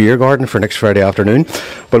in a beer garden for next Friday afternoon.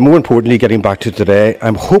 But more importantly, getting back to today,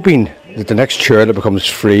 I'm hoping that the next chair that becomes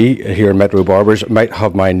free here in Metro Barbers might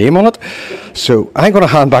have my name on it. So I'm going to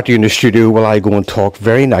hand back to you in the studio while I go and talk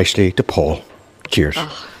very nicely to Paul. Cheers.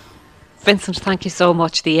 Oh, Vincent, thank you so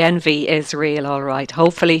much. The envy is real, all right.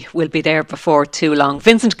 Hopefully we'll be there before too long.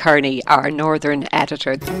 Vincent Kearney, our Northern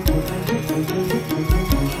editor.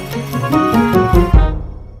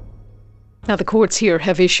 Now, the courts here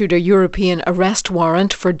have issued a European arrest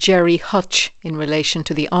warrant for Gerry Hutch in relation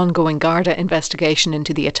to the ongoing Garda investigation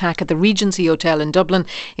into the attack at the Regency Hotel in Dublin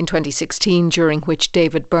in 2016, during which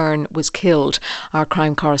David Byrne was killed. Our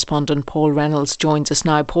crime correspondent Paul Reynolds joins us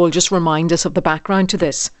now. Paul, just remind us of the background to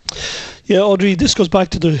this. Yeah, Audrey, this goes back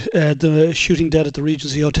to the shooting dead at the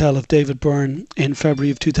Regency Hotel of David Byrne in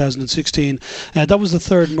February of 2016. That was the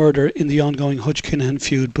third murder in the ongoing Hutch-Kinahan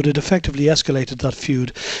feud, but it effectively escalated that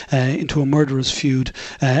feud into a murderous feud,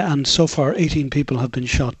 and so far 18 people have been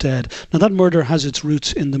shot dead. Now, that murder has its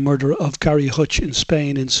roots in the murder of Gary Hutch in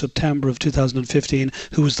Spain in September of 2015,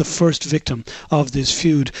 who was the first victim of this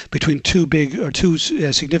feud between two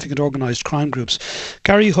significant organised crime groups.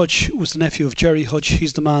 Gary Hutch was the nephew of Gerry Hutch.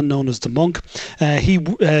 He's the man known as the Monk.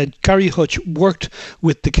 Gary Hutch worked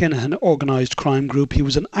with the Kinahan organised crime group. He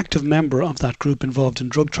was an active member of that group involved in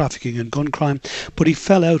drug trafficking and gun crime, but he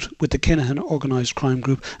fell out with the Kinahan organised crime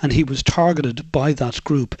group, and he was targeted by that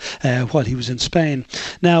group while he was in Spain.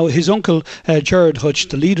 Now, his uncle Gerard Hutch,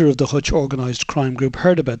 the leader of the Hutch organised crime group,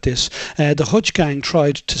 heard about this. The Hutch gang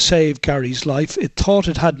tried to save Gary's life. It thought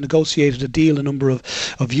it had negotiated a deal a number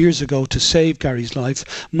of years ago to save Gary's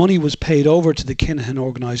life. Money was paid over to the Kinahan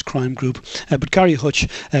organised crime group, but Gary Hutch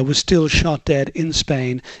was still shot dead in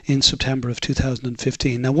Spain in September of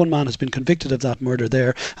 2015. Now, one man has been convicted of that murder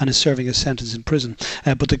there and is serving a sentence in prison,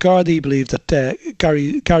 but the Gardaí believe that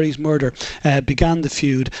Gary's murder began the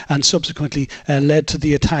feud and subsequently led to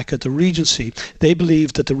the attack at the Regency. They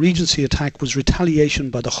believe that the Regency attack was retaliation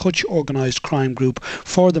by the Hutch organised crime group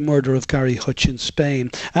for the murder of Gary Hutch in Spain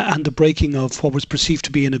and the breaking of what was perceived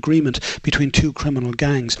to be an agreement between two criminal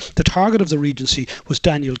gangs. The target of the Regency was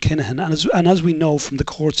Daniel Kinahan, and as we know from the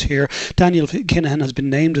courts here, Daniel Kinahan has been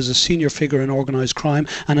named as a senior figure in organised crime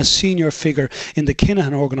and a senior figure in the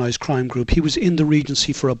Kinahan organised crime group. He was in the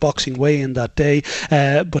Regency for a boxing weigh-in that day,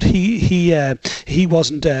 but he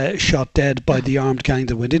wasn't shot dead by the armed gang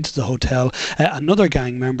that went into the hotel. Another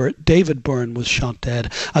gang member, David Byrne, was shot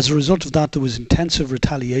dead. As a result of that, there was intensive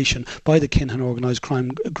retaliation by the Kinahan organised crime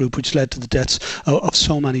group, which led to the deaths of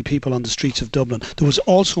so many people on the streets of Dublin. There was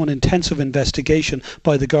also an intensive investigation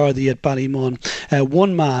by the Gardaí at Ballymun.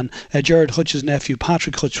 One man, Gerard Hutch's nephew,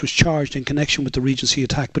 Patrick Hutch, was charged in connection with the Regency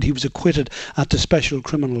attack, but he was acquitted at the Special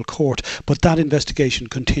Criminal Court. But that investigation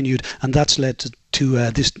continued, and that's led to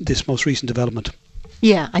this most recent development.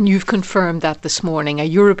 Yeah, and you've confirmed that this morning, a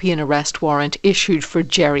European arrest warrant issued for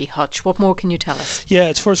Gerry Hutch. What more can you tell us? Yeah,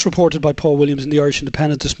 it's first reported by Paul Williams in the Irish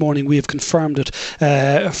Independent this morning. We have confirmed it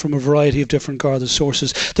from a variety of different Garda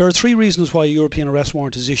sources. There are 3 reasons why a European arrest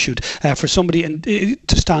warrant is issued. For somebody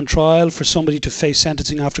to stand trial, for somebody to face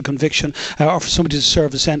sentencing after conviction, or for somebody to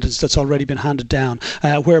serve a sentence that's already been handed down,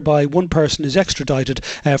 whereby one person is extradited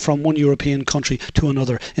from one European country to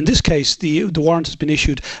another. In this case, the warrant has been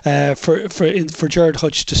issued for Gerard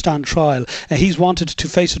Hutch to stand trial. He's wanted to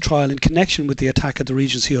face a trial in connection with the attack at the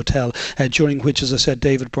Regency Hotel, during which, as I said,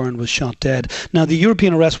 David Byrne was shot dead. Now, the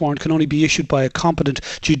European arrest warrant can only be issued by a competent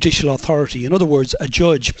judicial authority, in other words, a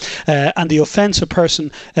judge, and the offence a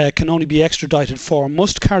person can only be extradited for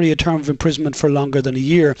must carry a term of imprisonment for longer than a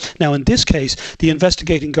year. Now, in this case, the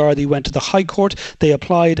investigating Gardaí went to the High Court, they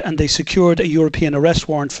applied and they secured a European arrest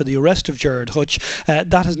warrant for the arrest of Gerard Hutch.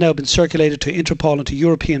 That has now been circulated to Interpol and to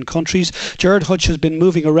European countries. Gerard Hutch has been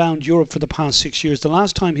moving around Europe for the past 6 years. The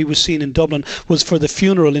last time he was seen in Dublin was for the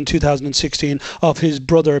funeral in 2016 of his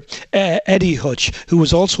brother Eddie Hutch, who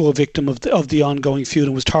was also a victim of the ongoing feud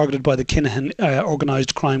and was targeted by the Kinahan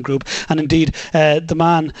organised crime group. And indeed, the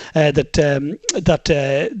man that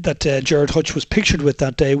Gerard Hutch was pictured with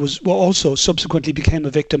that day was also subsequently became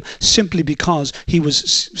a victim simply because he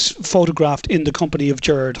was photographed in the company of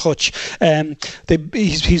Gerard Hutch.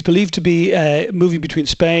 He's believed to be moving between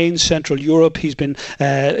Spain, Central Europe. He's been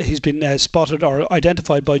spotted or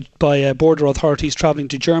identified by border authorities travelling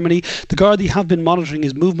to Germany. The Gardaí have been monitoring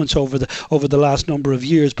his movements over the last number of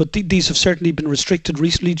years, but these have certainly been restricted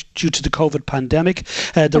recently due to the COVID pandemic.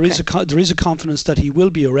 There is a confidence that he will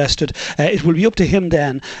be arrested. It will be up to him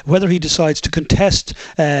then whether he decides to contest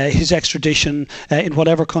his extradition in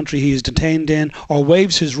whatever country he is detained in, or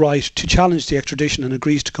waives his right to challenge the extradition and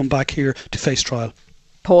agrees to come back here to face trial.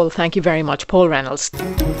 Paul, thank you very much. Paul Reynolds.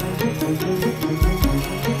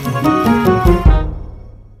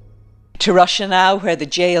 To Russia now, where the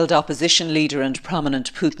jailed opposition leader and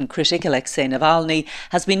prominent Putin critic Alexei Navalny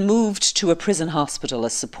has been moved to a prison hospital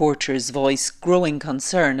as supporters voice growing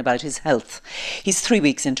concern about his health. He's 3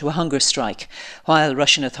 weeks into a hunger strike. While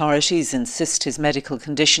Russian authorities insist his medical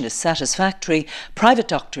condition is satisfactory, private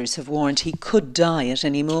doctors have warned he could die at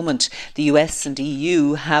any moment. The US and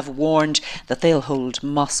EU have warned that they'll hold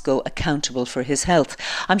Moscow accountable for his health.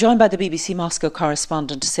 I'm joined by the BBC Moscow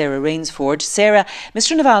correspondent Sarah Rainsford. Sarah,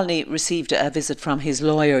 Mr Navalny received a visit from his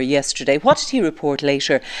lawyer yesterday. What did he report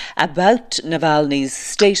later about Navalny's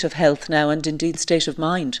state of health now and indeed state of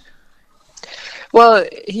mind? Well,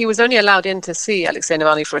 he was only allowed in to see Alexei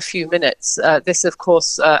Navalny for a few minutes. This, of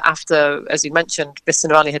course, after, as you mentioned, Mr.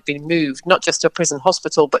 Navalny had been moved, not just to a prison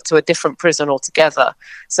hospital, but to a different prison altogether.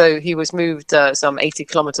 So he was moved some 80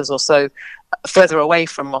 kilometres or so further away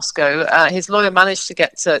from Moscow. His lawyer managed to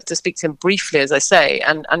get to speak to him briefly, as I say.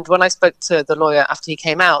 And when I spoke to the lawyer after he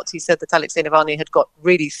came out, he said that Alexei Navalny had got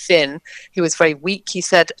really thin. He was very weak. He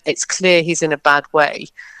said it's clear he's in a bad way.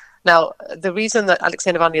 Now, the reason that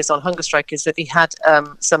Alexei Navalny is on hunger strike is that he had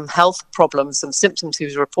some health problems, some symptoms he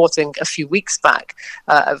was reporting a few weeks back,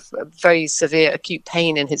 of very severe acute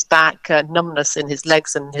pain in his back, numbness in his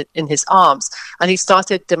legs and in his arms. And he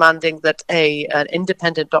started demanding that an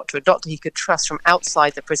independent doctor, a doctor he could trust from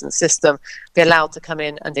outside the prison system, be allowed to come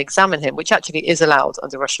in and examine him, which actually is allowed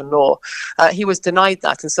under Russian law. He was denied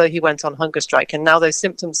that, and so he went on hunger strike. And now those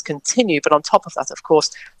symptoms continue. But on top of that, of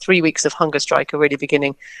course, 3 weeks of hunger strike are really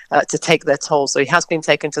beginning to take their toll. So he has been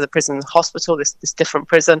taken to the prison hospital, this different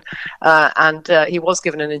prison, and he was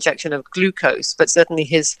given an injection of glucose, but certainly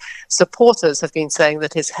his supporters have been saying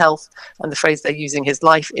that his health, and the phrase they're using, his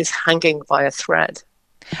life, is hanging by a thread.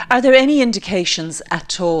 Are there any indications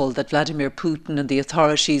at all that Vladimir Putin and the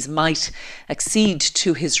authorities might accede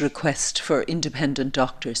to his request for independent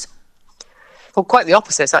doctors? Well, quite the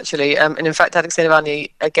opposite, actually. And in fact, Alexei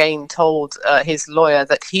Navalny again told his lawyer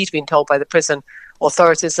that he'd been told by the prison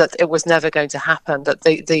authorities that it was never going to happen, that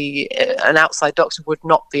an outside doctor would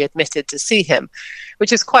not be admitted to see him,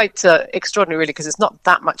 which is quite extraordinary, really, because it's not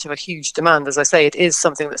that much of a huge demand. As I say, it is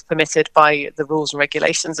something that's permitted by the rules and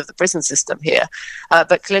regulations of the prison system here.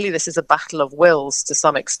 But clearly this is a battle of wills to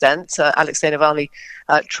some extent. Alexei Navalny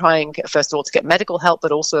trying, first of all, to get medical help,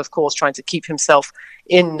 but also, of course, trying to keep himself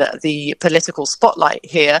in the political spotlight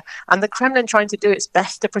here, and the Kremlin trying to do its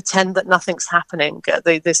best to pretend that nothing's happening.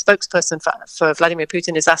 The spokesperson for Vladimir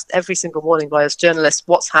Putin is asked every single morning by us journalists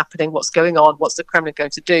what's happening, what's going on, what's the Kremlin going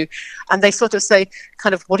to do, and they sort of say,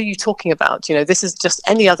 kind of, what are you talking about? You know, this is just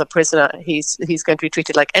any other prisoner. He's going to be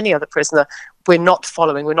treated like any other prisoner. we're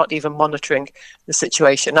not even monitoring the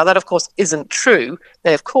situation. Now, that, of course, isn't true.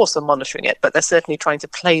 They, of course, are monitoring it, but they're certainly trying to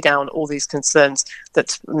play down all these concerns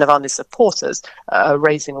that Navalny's supporters are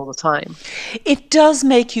raising all the time. It does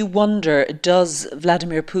make you wonder, does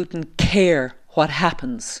Vladimir Putin care what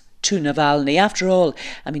happens to Navalny? After all,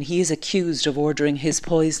 I mean, he is accused of ordering his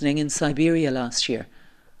poisoning in Siberia last year.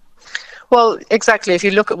 Well, exactly. If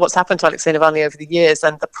you look at what's happened to Alexei Navalny over the years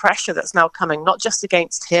and the pressure that's now coming, not just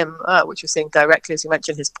against him, which you're seeing directly, as you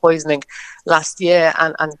mentioned, his poisoning last year,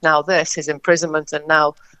 and now his imprisonment, and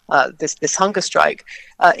now this hunger strike,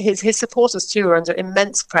 his supporters too are under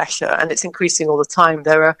immense pressure, and it's increasing all the time.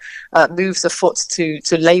 There are moves afoot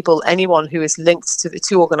to label anyone who is linked to the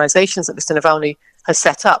two organizations that Mr. Navalny has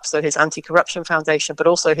set up, so his anti-corruption foundation, but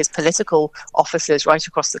also his political offices right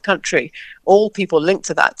across the country. All people linked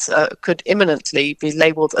to that could imminently be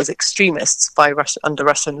labelled as extremists under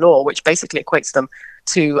Russian law, which basically equates them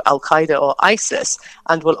to Al-Qaeda or ISIS,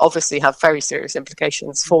 and will obviously have very serious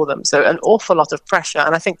implications for them. So an awful lot of pressure,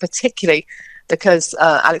 and I think particularly because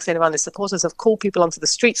Alexei Navalny's supporters have called people onto the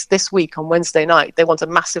streets this week on Wednesday night. They want a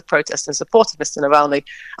massive protest in support of Mr. Navalny,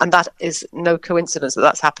 and that is no coincidence that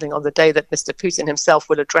that's happening on the day that Mr. Putin himself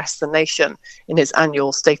will address the nation in his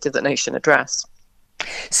annual State of the Nation address.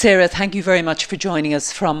 Sarah, thank you very much for joining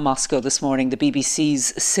us from Moscow this morning. The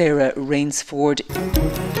BBC's Sarah Rainsford.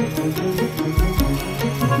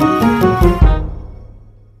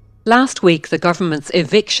 Last week, the government's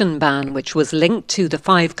eviction ban, which was linked to the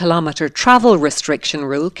 5-kilometre travel restriction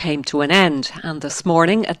rule, came to an end. And this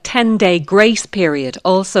morning, a 10-day grace period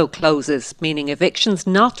also closes, meaning evictions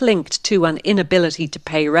not linked to an inability to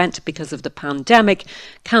pay rent because of the pandemic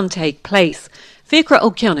can take place. Fikra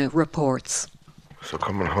Okianu reports. So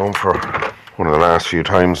coming home for one of the last few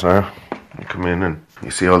times now, you come in and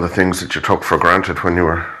you see all the things that you took for granted when you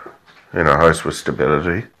were in a house with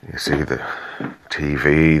stability. You see the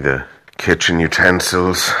TV, the kitchen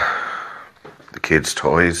utensils, the kids'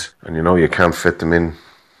 toys, and you know you can't fit them in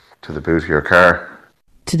to the boot of your car.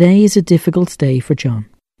 Today is a difficult day for John.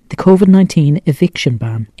 The COVID-19 eviction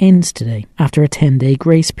ban ends today after a 10-day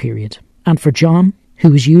grace period. And for John,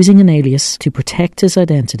 who is using an alias to protect his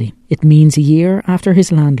identity, it means a year after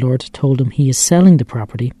his landlord told him he is selling the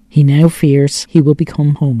property, he now fears he will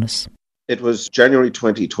become homeless. It was January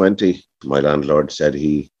 2020. My landlord said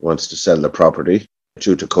he wants to sell the property.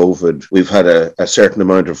 Due to COVID, we've had a certain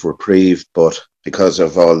amount of reprieve, but because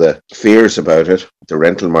of all the fears about it, the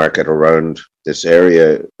rental market around this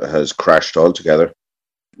area has crashed altogether.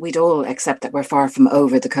 We'd all accept that we're far from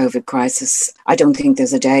over the COVID crisis. I don't think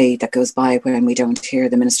there's a day that goes by when we don't hear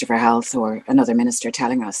the Minister for Health or another minister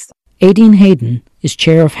telling us. Aideen Hayden is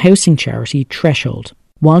chair of housing charity Threshold.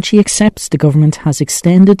 While she accepts the government has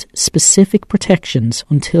extended specific protections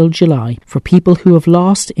until July for people who have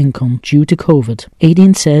lost income due to COVID,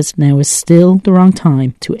 Aideen says now is still the wrong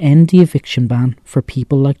time to end the eviction ban for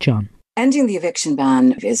people like John. Ending the eviction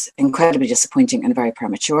ban is incredibly disappointing and very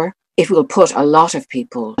premature. It will put a lot of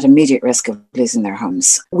people at immediate risk of losing their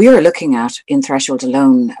homes. We are looking at, in Threshold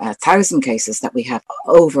alone, 1,000 cases that we have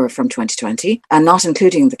over from 2020, and not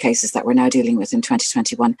including the cases that we're now dealing with in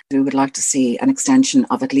 2021. We would like to see an extension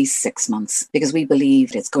of at least 6 months, because we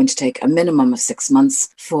believe it's going to take a minimum of 6 months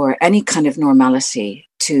for any kind of normality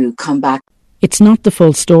to come back. It's not the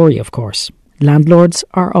full story, of course. Landlords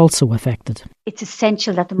are also affected. It's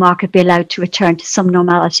essential that the market be allowed to return to some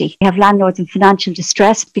normality. We have landlords in financial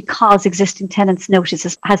distress because existing tenants'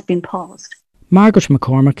 notices has been paused. Margaret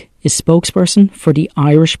McCormick is spokesperson for the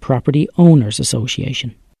Irish Property Owners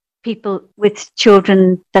Association. People with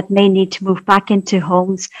children that may need to move back into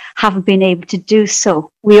homes haven't been able to do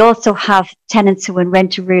so. We also have tenants who were in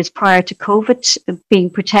rent arrears prior to COVID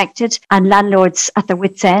being protected, and landlords at their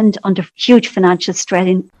wits' end under huge financial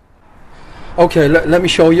strain. Okay, let me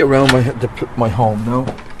show you around my home now,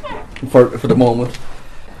 for the moment.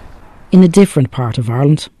 In a different part of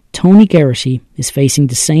Ireland, Tony Geraghty is facing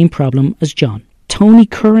the same problem as John. Tony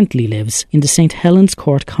currently lives in the St Helens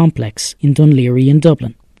Court complex in Dunleary in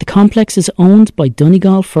Dublin. The complex is owned by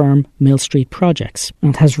Donegal firm Mill Street Projects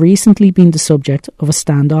and has recently been the subject of a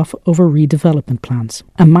standoff over redevelopment plans.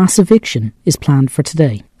 A mass eviction is planned for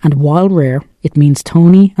today, and while rare, it means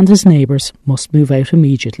Tony and his neighbours must move out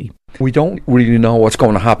immediately. We don't really know what's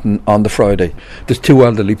going to happen on the Friday. There's 2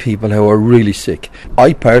 elderly people who are really sick.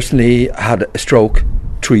 I personally had a stroke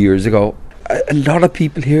 3 years ago. A lot of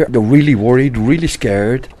people here, they're really worried, really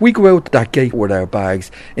scared. We go out that gate with our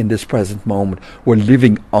bags in this present moment. We're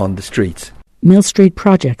living on the streets. Mill Street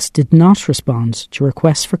Projects did not respond to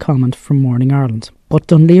requests for comment from Morning Ireland. But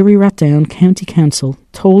Dunleary Rathdown County Council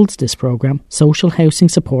told this programme social housing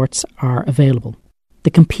supports are available. The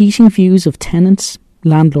competing views of tenants,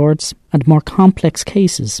 landlords and more complex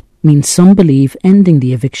cases means some believe ending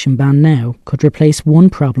the eviction ban now could replace one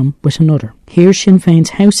problem with another. Here's Sinn Féin's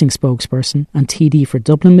housing spokesperson and TD for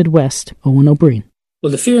Dublin Midwest, Owen O'Brien.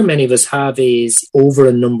 Well, the fear many of us have is over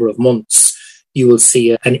a number of months, you will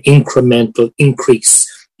see an incremental increase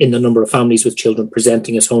in the number of families with children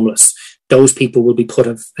presenting as homeless. Those people will be put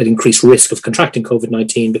at increased risk of contracting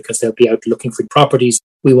COVID-19 because they'll be out looking for properties.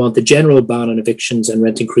 We want the general ban on evictions and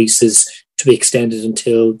rent increases to be extended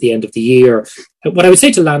until the end of the year. What I would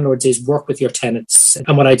say to landlords is work with your tenants.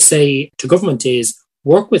 And what I'd say to government is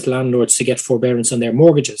work with landlords to get forbearance on their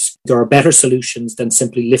mortgages. There are better solutions than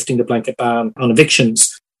simply lifting the blanket ban on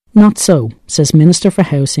evictions. Not so, says Minister for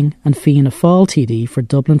Housing and Fianna Fáil TD for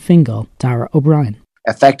Dublin Fingal, Dara O'Brien.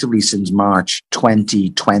 Effectively since March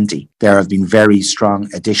 2020, there have been very strong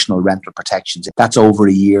additional rental protections. That's over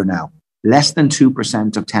a year now. Less than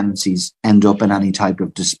 2% of tenancies end up in any type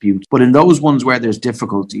of dispute. But in those ones where there's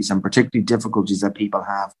difficulties, and particularly difficulties that people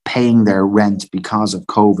have paying their rent because of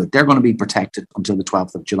COVID, they're going to be protected until the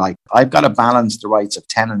 12th of July. I've got to balance the rights of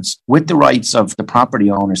tenants with the rights of the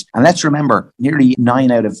property owners. And let's remember, nearly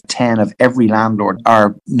 9 out of 10 of every landlord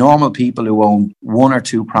are normal people who own 1 or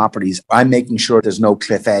 2 properties. I'm making sure there's no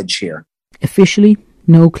cliff edge here. Officially,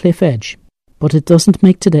 no cliff edge. But it doesn't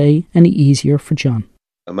make today any easier for John.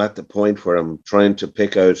 I'm at the point where I'm trying to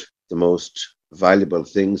pick out the most valuable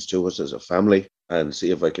things to us as a family and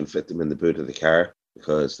see if I can fit them in the boot of the car,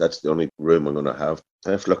 because that's the only room I'm going to have.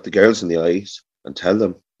 I have to look the girls in the eyes and tell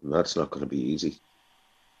them, and that's not going to be easy.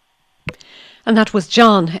 And that was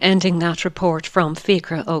John ending that report from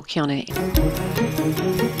Fiachra Ó Chiona.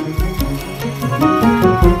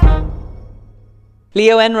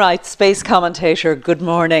 Leo Enright, space commentator, good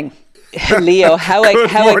morning. Leo,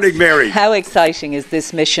 Good morning, Mary. How exciting is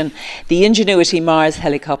this mission? The Ingenuity Mars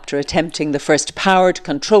helicopter attempting the first powered,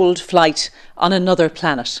 controlled flight on another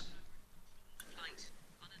planet.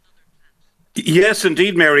 Yes,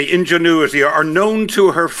 indeed, Mary. Ingenuity are known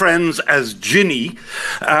to her friends as Ginny.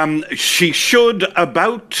 She should,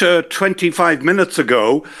 about 25 minutes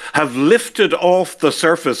ago, have lifted off the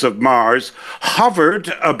surface of Mars, hovered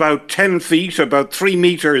about 10 feet, about 3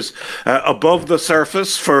 meters above the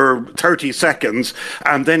surface for 30 seconds,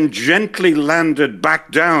 and then gently landed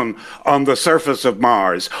back down on the surface of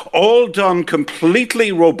Mars. All done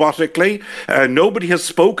completely robotically. Nobody has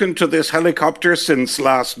spoken to this helicopter since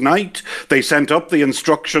last night. They sent up the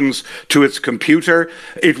instructions to its computer.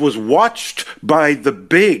 It was watched by the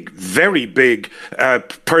big, very big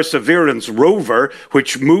Perseverance rover,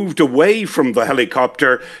 which moved away from the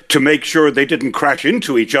helicopter to make sure they didn't crash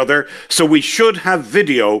into each other. So we should have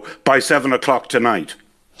video by 7 o'clock tonight.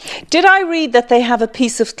 Did I read that they have a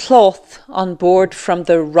piece of cloth on board from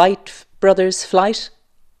the Wright brothers' flight?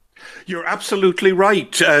 You're absolutely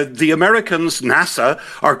right. The Americans, NASA,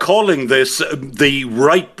 are calling this the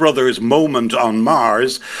Wright brothers moment on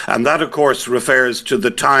Mars. And that, of course, refers to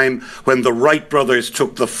the time when the Wright brothers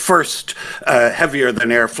took the first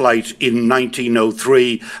heavier-than-air flight in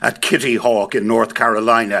 1903 at Kitty Hawk in North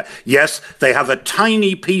Carolina. Yes, they have a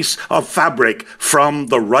tiny piece of fabric from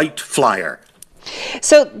the Wright flyer.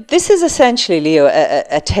 So this is essentially, Leo,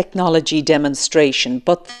 a technology demonstration,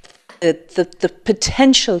 but the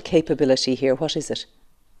potential capability here, what is it?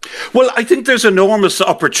 Well, I think there's enormous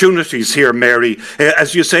opportunities here, Mary.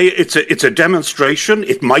 As you say, it's a demonstration.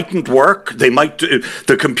 It mightn't work.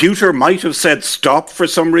 The computer might have said stop for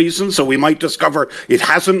some reason, so we might discover it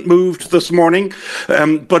hasn't moved this morning.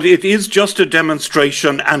 But it is just a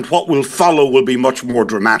demonstration, and what will follow will be much more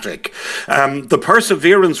dramatic. The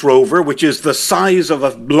Perseverance rover, which is the size of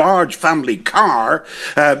a large family car,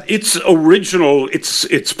 its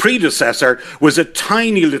predecessor was a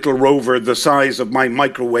tiny little rover the size of my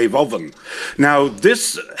microwave oven. Now,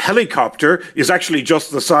 this helicopter is actually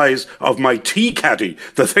just the size of my tea caddy,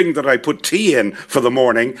 the thing that I put tea in for the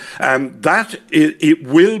morning. It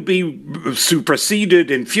will be superseded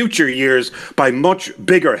in future years by much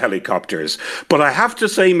bigger helicopters. But I have to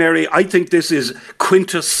say, Mary, I think this is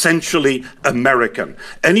quintessentially American.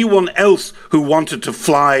 Anyone else who wanted to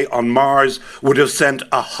fly on Mars would have sent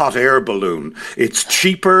a hot air balloon. It's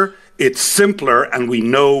cheaper, it's simpler, and we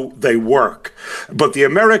know they work. But the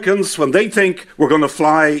Americans, when they think we're going to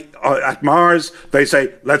fly at Mars, they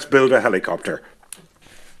say, let's build a helicopter.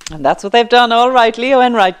 And that's what they've done. All right, Leo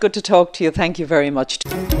Enright, good to talk to you. Thank you very much.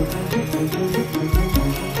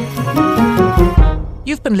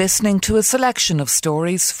 You've been listening to a selection of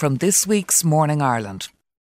stories from this week's Morning Ireland.